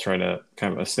try to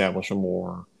kind of establish a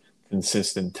more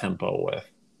consistent tempo with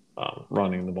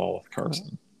running the ball with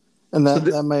Carson. And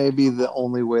that may be the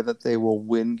only way that they will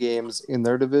win games in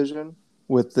their division,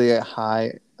 with the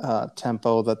high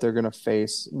tempo that they're going to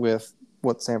face with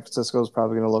what San Francisco is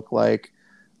probably going to look like,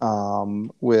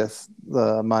 with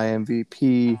my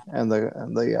MVP and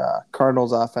the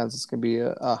Cardinals offense. It's going to be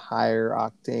a higher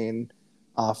octane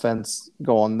offense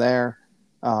going there.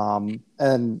 And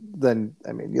then,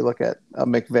 I mean, you look at a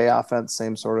McVay offense,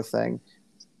 same sort of thing.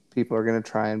 People are going to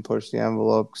try and push the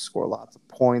envelope, score lots of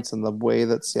points, and the way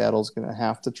that Seattle's going to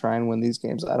have to try and win these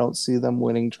games, I don't see them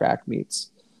winning track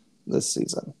meets this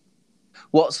season.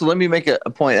 Well, so let me make a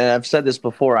point, and I've said this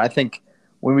before. I think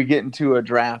when we get into a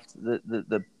draft,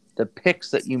 the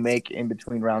picks that you make in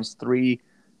between rounds 3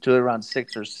 to around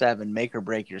 6 or 7 make or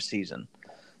break your season.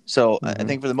 So I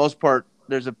think for the most part,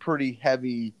 there's a pretty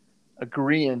heavy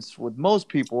agreement with most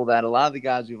people that a lot of the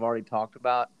guys we've already talked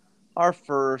about are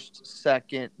first,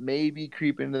 second, maybe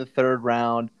creep into the third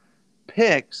round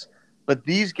picks. But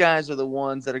these guys are the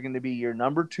ones that are going to be your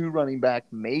number 2 running back,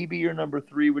 maybe your number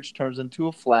 3, which turns into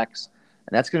a flex.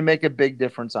 And that's going to make a big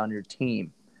difference on your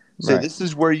team. So This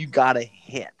is where you got to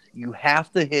hit. You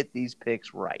have to hit these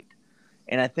picks right.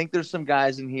 And I think there's some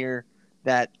guys in here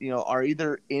that are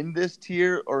either in this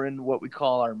tier or in what we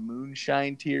call our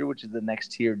moonshine tier, which is the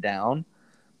next tier down,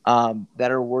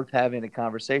 that are worth having a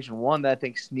conversation. One that I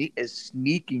think is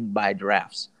sneaking by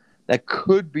drafts that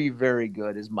could be very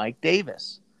good is Mike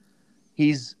Davis.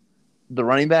 He's the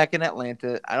running back in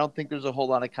Atlanta. I don't think there's a whole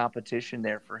lot of competition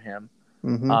there for him.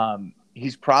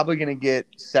 He's probably going to get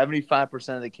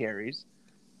 75% of the carries,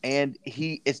 and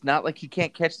it's not like he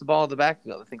can't catch the ball in the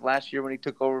backfield. I think last year when he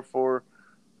took over for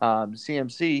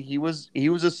CMC, he was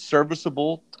a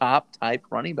serviceable top type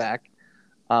running back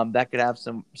that could have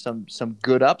some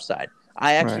good upside.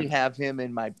 I actually have him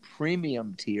in my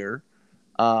premium tier,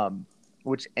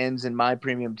 which ends in my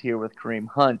premium tier with Kareem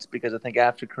Hunt, because I think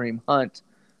after Kareem Hunt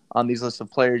on these lists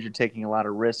of players, you're taking a lot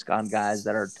of risk on guys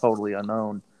that are totally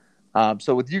unknown.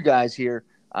 So with you guys here,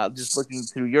 just looking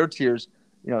through your tiers,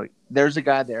 there's a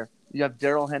guy there. You have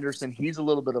Darrell Henderson. He's a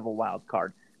little bit of a wild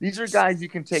card. These are guys you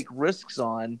can take risks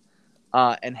on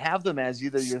and have them as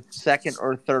either your second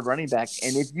or third running back.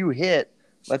 And if you hit,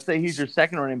 let's say he's your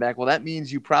second running back, well, that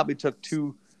means you probably took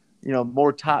two,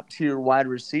 more top tier wide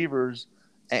receivers,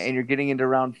 and you're getting into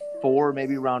round 4,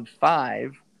 maybe round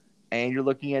 5, and you're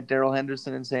looking at Darrell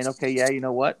Henderson and saying, okay, yeah, you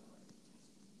know what?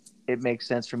 It makes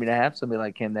sense for me to have somebody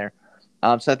like him there.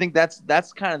 So I think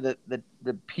that's kind of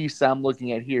the piece I'm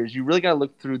looking at here is you really got to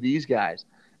look through these guys.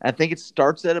 I think it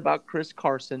starts at about Chris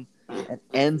Carson and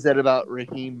ends at about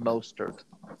Raheem Mostert.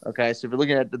 Okay, so if you're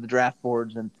looking at the draft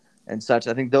boards and such,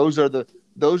 I think those are the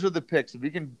picks.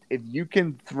 If you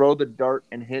can throw the dart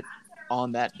and hit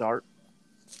on that dart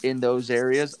in those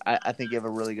areas, I think you have a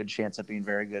really good chance of being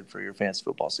very good for your fantasy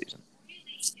football season.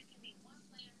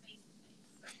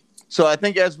 So I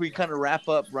think as we kind of wrap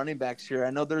up running backs here, I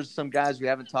know there's some guys we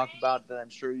haven't talked about that I'm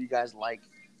sure you guys like.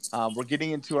 We're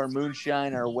getting into our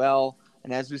moonshine, our well,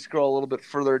 and as we scroll a little bit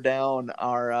further down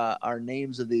our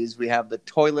names of these, we have the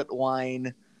toilet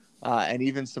wine and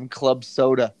even some club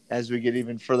soda as we get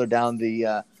even further down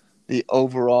the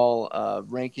overall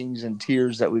rankings and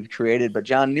tiers that we've created. But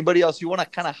John, anybody else you want to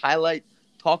kind of highlight,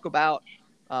 talk about?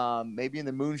 Maybe in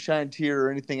the moonshine tier or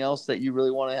anything else that you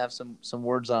really want to have some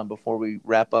words on before we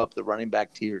wrap up the running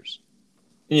back tiers?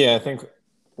 Yeah, I think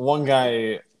one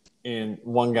guy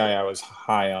I was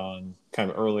high on kind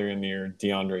of earlier in the year,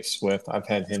 DeAndre Swift. I've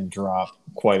had him drop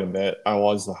quite a bit. I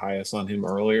was the highest on him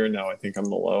earlier. Now I think I'm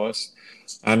the lowest.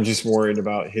 I'm just worried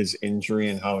about his injury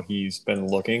and how he's been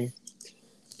looking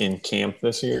in camp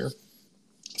this year.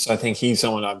 So I think he's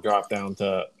someone I've dropped down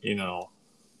to,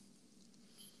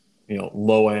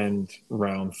 low end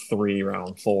round 3,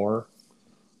 round 4.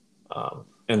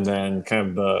 And then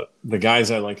kind of the guys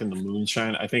I like in the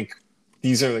moonshine, I think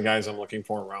these are the guys I'm looking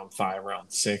for in round 5,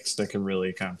 round 6 that can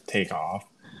really kind of take off.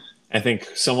 I think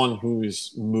someone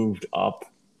who's moved up,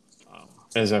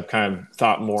 as I've kind of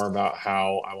thought more about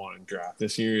how I want to draft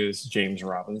this year, is James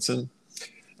Robinson.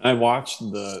 I watched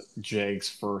the Jags'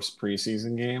 first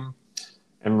preseason game,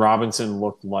 and Robinson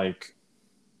looked like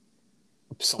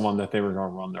someone that they were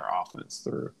going to run their offense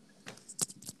through.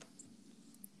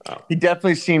 He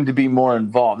definitely seemed to be more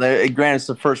involved. Granted, it's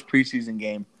the first preseason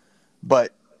game,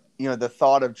 but the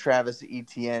thought of Travis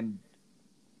Etienne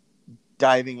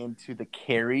diving into the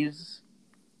carries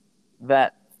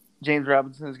that James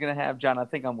Robinson is going to have, John, I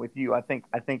think I'm with you. I think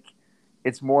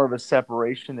it's more of a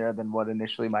separation there than what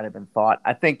initially might have been thought.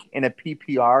 I think in a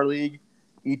PPR league,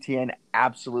 Etienne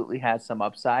absolutely has some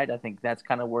upside. I think that's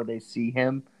kind of where they see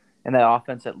him in that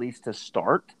offense, at least to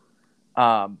start.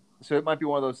 So it might be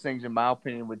one of those things, in my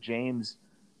opinion, with James,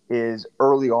 is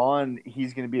early on,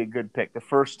 he's going to be a good pick. The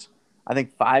first, I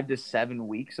think, 5 to 7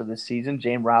 weeks of the season,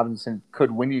 James Robinson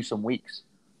could win you some weeks.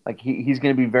 Like he's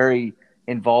going to be very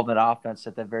involved in offense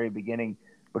at the very beginning.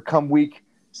 But come week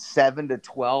 7 to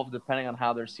 12, depending on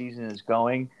how their season is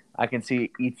going, I can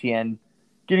see Etienne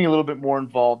getting a little bit more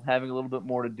involved, having a little bit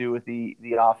more to do with the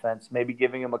offense, maybe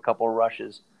giving him a couple of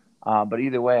rushes. But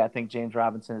either way, I think James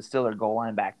Robinson is still their goal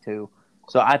line back too.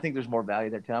 So I think there's more value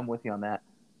there too. I'm with you on that.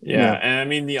 Yeah, and I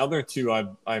mean the other two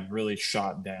I've really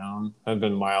shot down have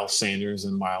been Miles Sanders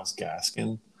and Myles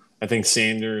Gaskin. I think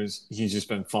Sanders, he's just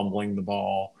been fumbling the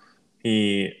ball.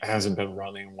 He hasn't been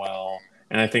running well,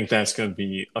 and I think that's going to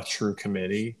be a true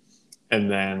committee. And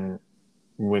then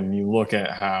when you look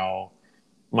at how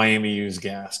Miami used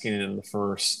Gaskin in the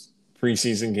first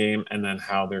preseason game, and then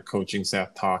how their coaching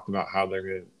staff talked about how they're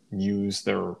going to use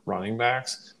their running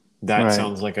backs, that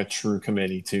sounds like a true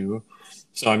committee too.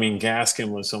 So, I mean,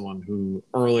 Gaskin was someone who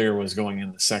earlier was going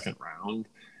in the second round,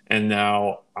 and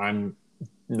now I'm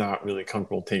not really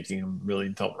comfortable taking him really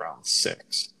until round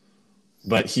 6.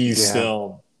 But he's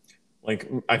still, like,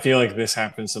 I feel like this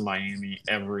happens to Miami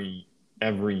every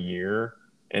year.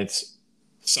 It's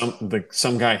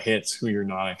some guy hits who you're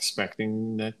not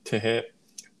expecting that to hit,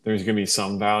 there's going to be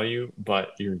some value, but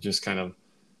you're just kind of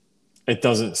it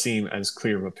doesn't seem as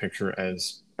clear of a picture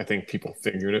as I think people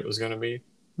figured it was going to be.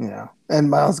 Yeah, and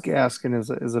Miles Gaskin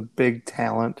is a big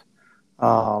talent.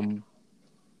 Um,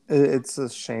 it's a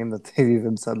shame that they've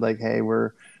even said like, "Hey,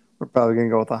 we're probably going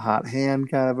to go with a hot hand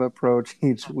kind of approach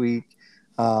each week."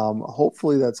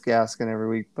 Hopefully, that's Gaskin every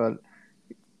week. But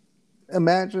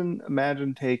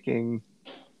imagine taking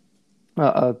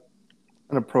a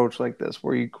an approach like this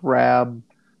where you grab,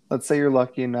 let's say you're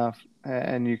lucky enough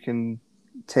and you can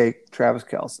take Travis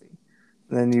Kelce.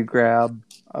 Then you grab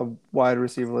a wide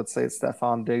receiver, let's say it's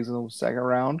Stephon Diggs in the second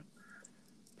round.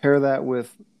 Pair that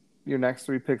with your next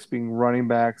three picks being running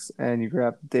backs, and you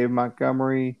grab David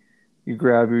Montgomery, you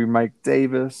grab your Mike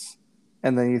Davis,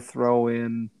 and then you throw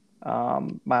in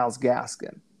Miles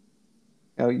Gaskin.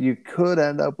 You could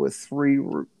end up with three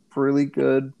really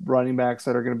good running backs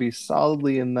that are going to be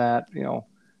solidly in that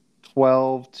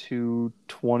 12 to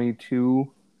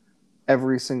 22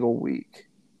 every single week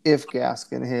if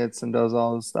Gaskin hits and does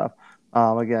all this stuff.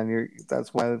 Again,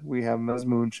 that's why we have them as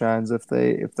moonshines. If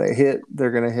they hit,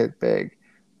 they're going to hit big.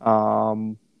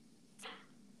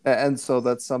 And so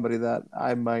that's somebody that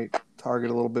I might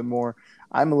target a little bit more.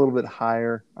 I'm a little bit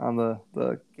higher on the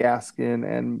Gaskin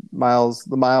and Miles.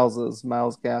 The Miles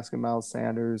Gaskin, Miles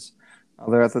Sanders.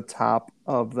 They're at the top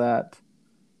of that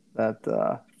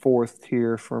fourth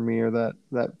tier for me, or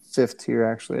that fifth tier,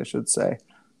 actually, I should say,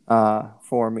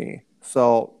 for me.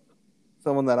 So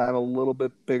someone that I'm a little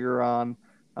bit bigger on.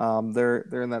 They're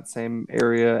in that same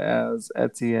area as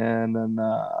Etienne and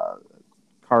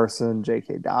Carson,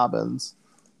 J.K. Dobbins,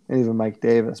 and even Mike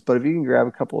Davis. But if you can grab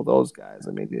a couple of those guys,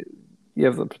 I mean, you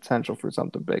have the potential for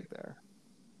something big there.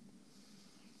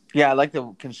 Yeah, I like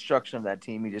the construction of that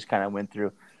team you just kind of went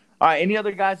through. All right, any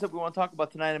other guys that we want to talk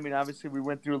about tonight? I mean, obviously, we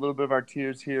went through a little bit of our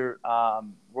tiers here.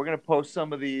 We're going to post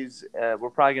some of these. We're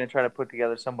probably going to try to put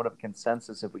together somewhat of a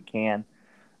consensus if we can.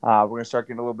 We're going to start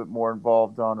getting a little bit more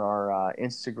involved on our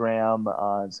Instagram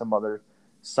and some other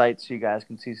sites so you guys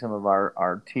can see some of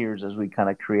our tiers as we kind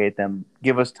of create them.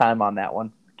 Give us time on that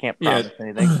one. Can't promise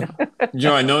anything.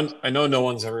 Joe, I know no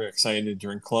one's ever excited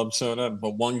during Club Soda,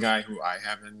 but one guy who I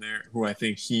have in there who I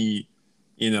think he,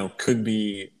 could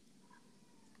be,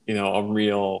 a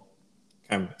real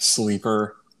kind of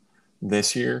sleeper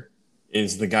this year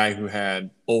is the guy who had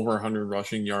over 100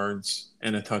 rushing yards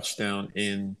and a touchdown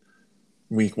in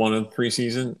week 1 of the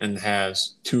preseason and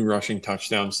has 2 rushing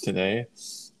touchdowns today,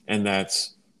 and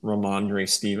that's Ramondre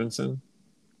Stevenson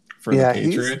for the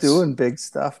Patriots. He's doing big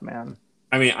stuff, man.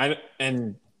 I mean,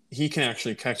 and he can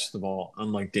actually catch the ball,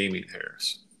 unlike Damien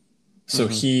Harris. So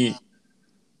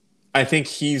I think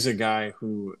he's a guy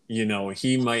who,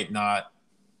 he might not.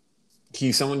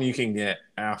 He's someone you can get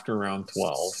after round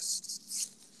 12.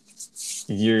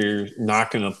 You're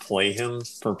not going to play him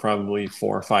for probably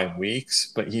 4 or 5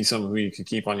 weeks, but he's someone who you could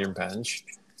keep on your bench.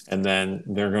 And then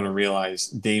they're going to realize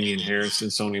Damien Harris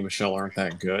and Sony Michel aren't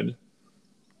that good.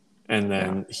 And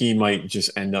then he might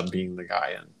just end up being the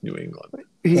guy in New England.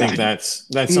 I think that's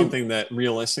something that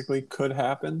realistically could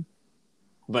happen,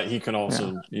 but he could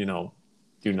also,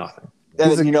 do nothing. We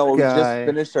just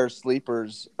finished our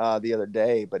sleepers the other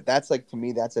day, but that's to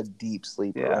me, that's a deep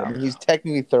sleeper. Yeah. I mean, he's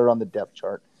technically third on the depth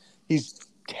chart. He's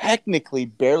technically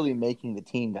barely making the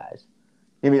team, guys.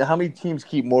 I mean, how many teams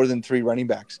keep more than 3 running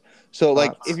backs? So,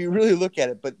 if you really look at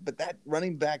it, but that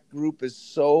running back group is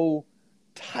so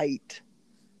tight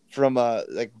from a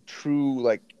true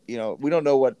we don't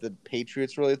know what the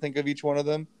Patriots really think of each one of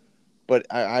them, but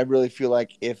I really feel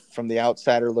like if from the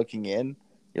outsider looking in,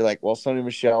 you're like, well, Sony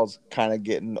Michel's kind of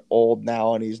getting old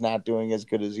now, and he's not doing as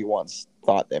good as he once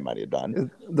thought they might have done.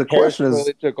 The question is,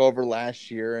 really took over last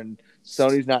year, and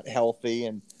Sony's not healthy,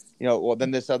 and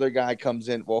then this other guy comes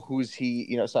in. Well, who's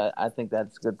he? So I think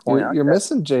that's a good point. You're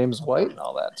missing James White and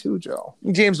all that too, Joe.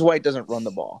 James White doesn't run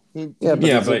the ball. He's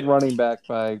running back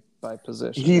by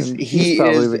position. He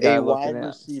probably is the guy a wide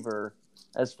receiver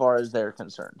as far as they're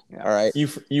concerned. Yeah. All right.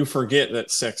 You forget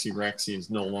that Sexy Rexy is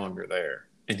no longer there,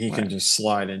 and he can just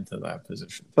slide into that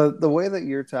position. But the way that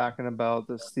you're talking about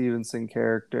the Stevenson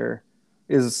character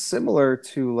is similar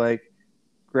to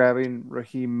grabbing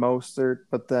Raheem Mostert,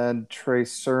 but then Trey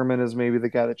Sermon is maybe the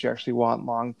guy that you actually want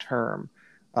long term.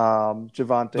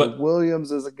 Javonte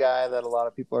Williams is a guy that a lot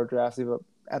of people are drafting, but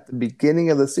at the beginning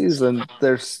of the season,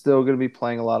 they're still going to be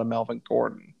playing a lot of Melvin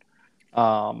Gordon.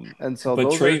 And so,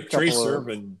 but Trey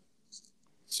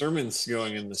Sermon's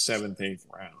going in the 7th, 8th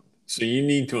round, so you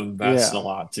need to invest a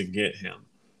lot to get him.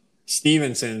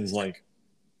 Stevenson's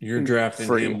you're drafting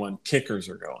him when kickers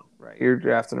are going. Right, you're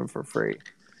drafting him for free.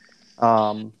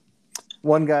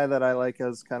 One guy that I like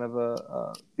as kind of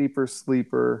a deeper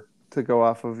sleeper to go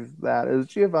off of that is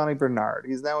Giovanni Bernard.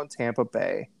 He's now in Tampa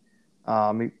Bay.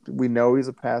 We know he's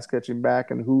a pass catching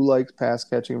back, and who likes pass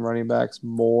catching running backs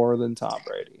more than Tom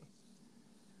Brady?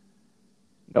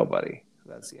 Nobody.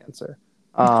 That's the answer.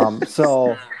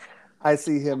 So I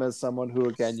see him as someone who,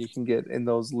 again, you can get in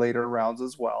those later rounds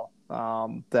as well.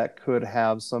 That could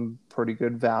have some pretty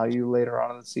good value later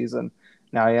on in the season.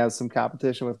 Now he has some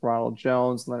competition with Ronald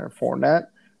Jones, Leonard Fournette,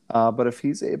 but if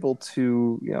he's able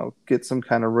to, get some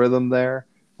kind of rhythm there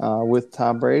with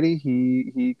Tom Brady,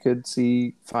 he could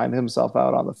find himself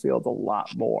out on the field a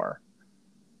lot more.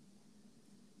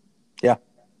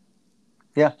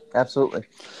 Yeah, absolutely.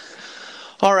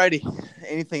 All righty.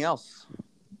 Anything else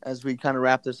as we kind of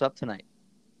wrap this up tonight?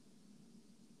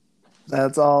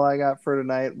 That's all I got for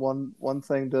tonight. One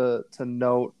thing to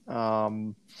note,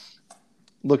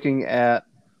 looking at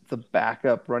the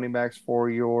backup running backs for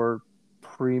your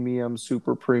premium,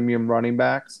 super premium running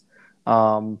backs,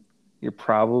 you're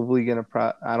probably going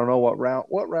to I don't know what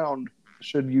round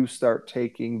should you start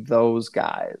taking those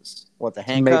guys? What, the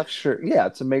handcuffs?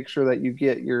 To make sure that you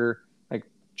get your like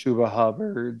Chuba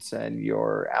Hubbards and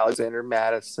your Alexander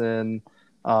Madison,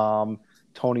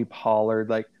 Tony Pollard.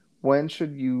 Like, when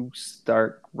should you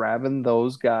start grabbing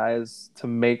those guys to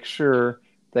make sure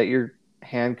that you're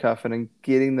handcuffing and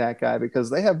getting that guy, because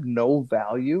they have no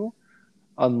value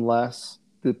unless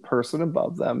the person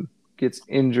above them gets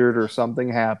injured or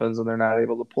something happens and they're not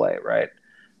able to play, right?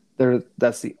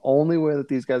 That's the only way that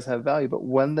these guys have value. But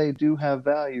when they do have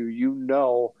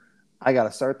value, I got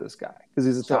to start this guy because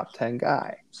he's a top 10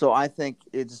 guy. So I think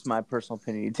it's my personal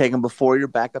opinion. You take him before your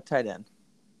backup tight end.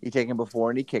 You take him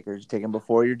before any kickers. You take him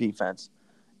before your defense.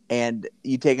 And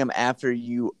you take him after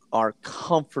you are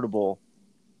comfortable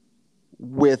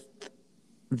with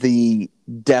the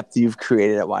depth you've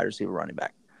created at wide receiver, running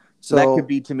back. So that could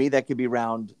be, to me,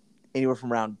 anywhere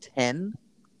from round 10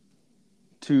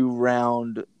 to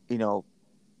round, rounds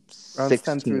 16.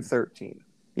 10 through 13.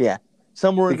 Yeah.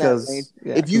 Somewhere in that range.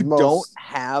 Yeah, if you don't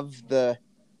have the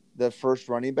first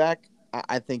running back,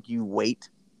 I think you wait.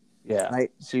 Yeah.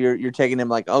 Right. So you're taking him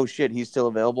like, oh shit, he's still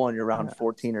available, and you're around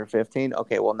 14 or 15.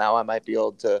 Okay, well now I might be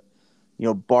able to,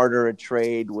 barter a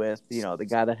trade with the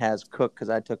guy that has Cook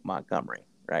because I took Montgomery,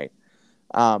 right?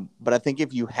 But I think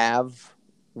if you have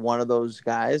one of those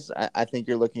guys, I think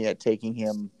you're looking at taking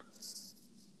him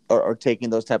or taking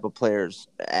those type of players.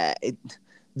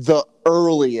 The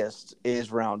earliest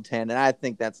is round 10, and I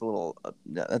think that's a little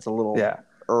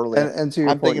early. And to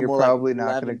your point, you're probably not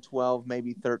 11, going to 12,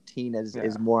 maybe 13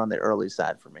 is more on the early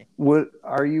side for me.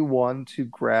 Are you one to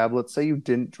grab? Let's say you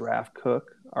didn't draft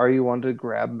Cook. Are you one to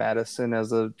grab Madison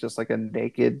as just like a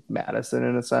naked Madison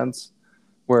in a sense?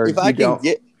 Where if I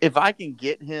can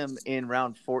get him in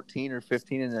round 14 or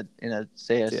 15 in a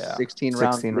 16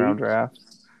 round draft,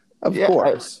 of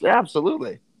course,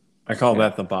 absolutely. I call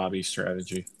that the Bobby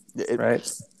strategy. Right.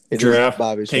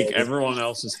 Draft, take everyone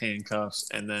else's handcuffs,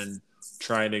 and then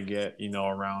try to get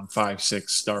around 5-6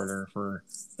 starter for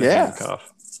the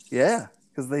handcuff. Yeah,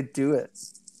 because they do it.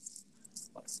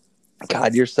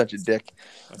 God, you're such a dick.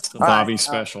 That's the Bobby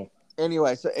special.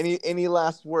 Anyway, so any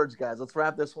last words, guys? Let's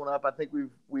wrap this one up. I think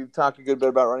we've talked a good bit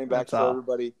about running backs for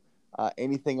everybody.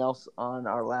 Anything else on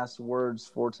our last words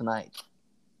for tonight?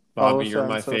 Bobby, you're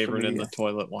my favorite in the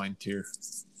toilet wine tier.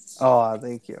 Oh,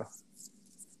 thank you.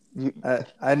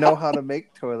 I know how to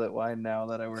make toilet wine now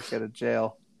that I work at a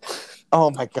jail.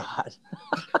 Oh my God.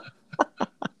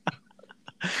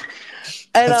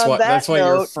 And that's why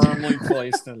you're firmly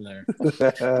placed in there.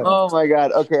 Oh my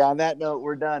God. Okay, on that note,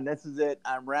 we're done. This is it.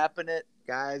 I'm wrapping it.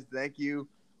 Guys, thank you.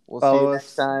 We'll see you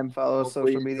next time. Follow us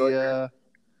social media.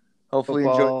 Hopefully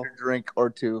enjoy your drink or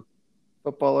two.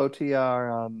 Football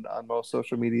OTR on most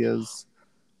social medias.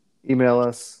 Email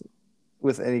us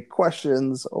with any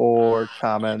questions or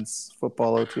comments.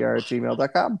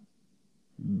 footballotr@gmail.com.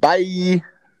 Bye. See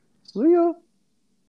ya.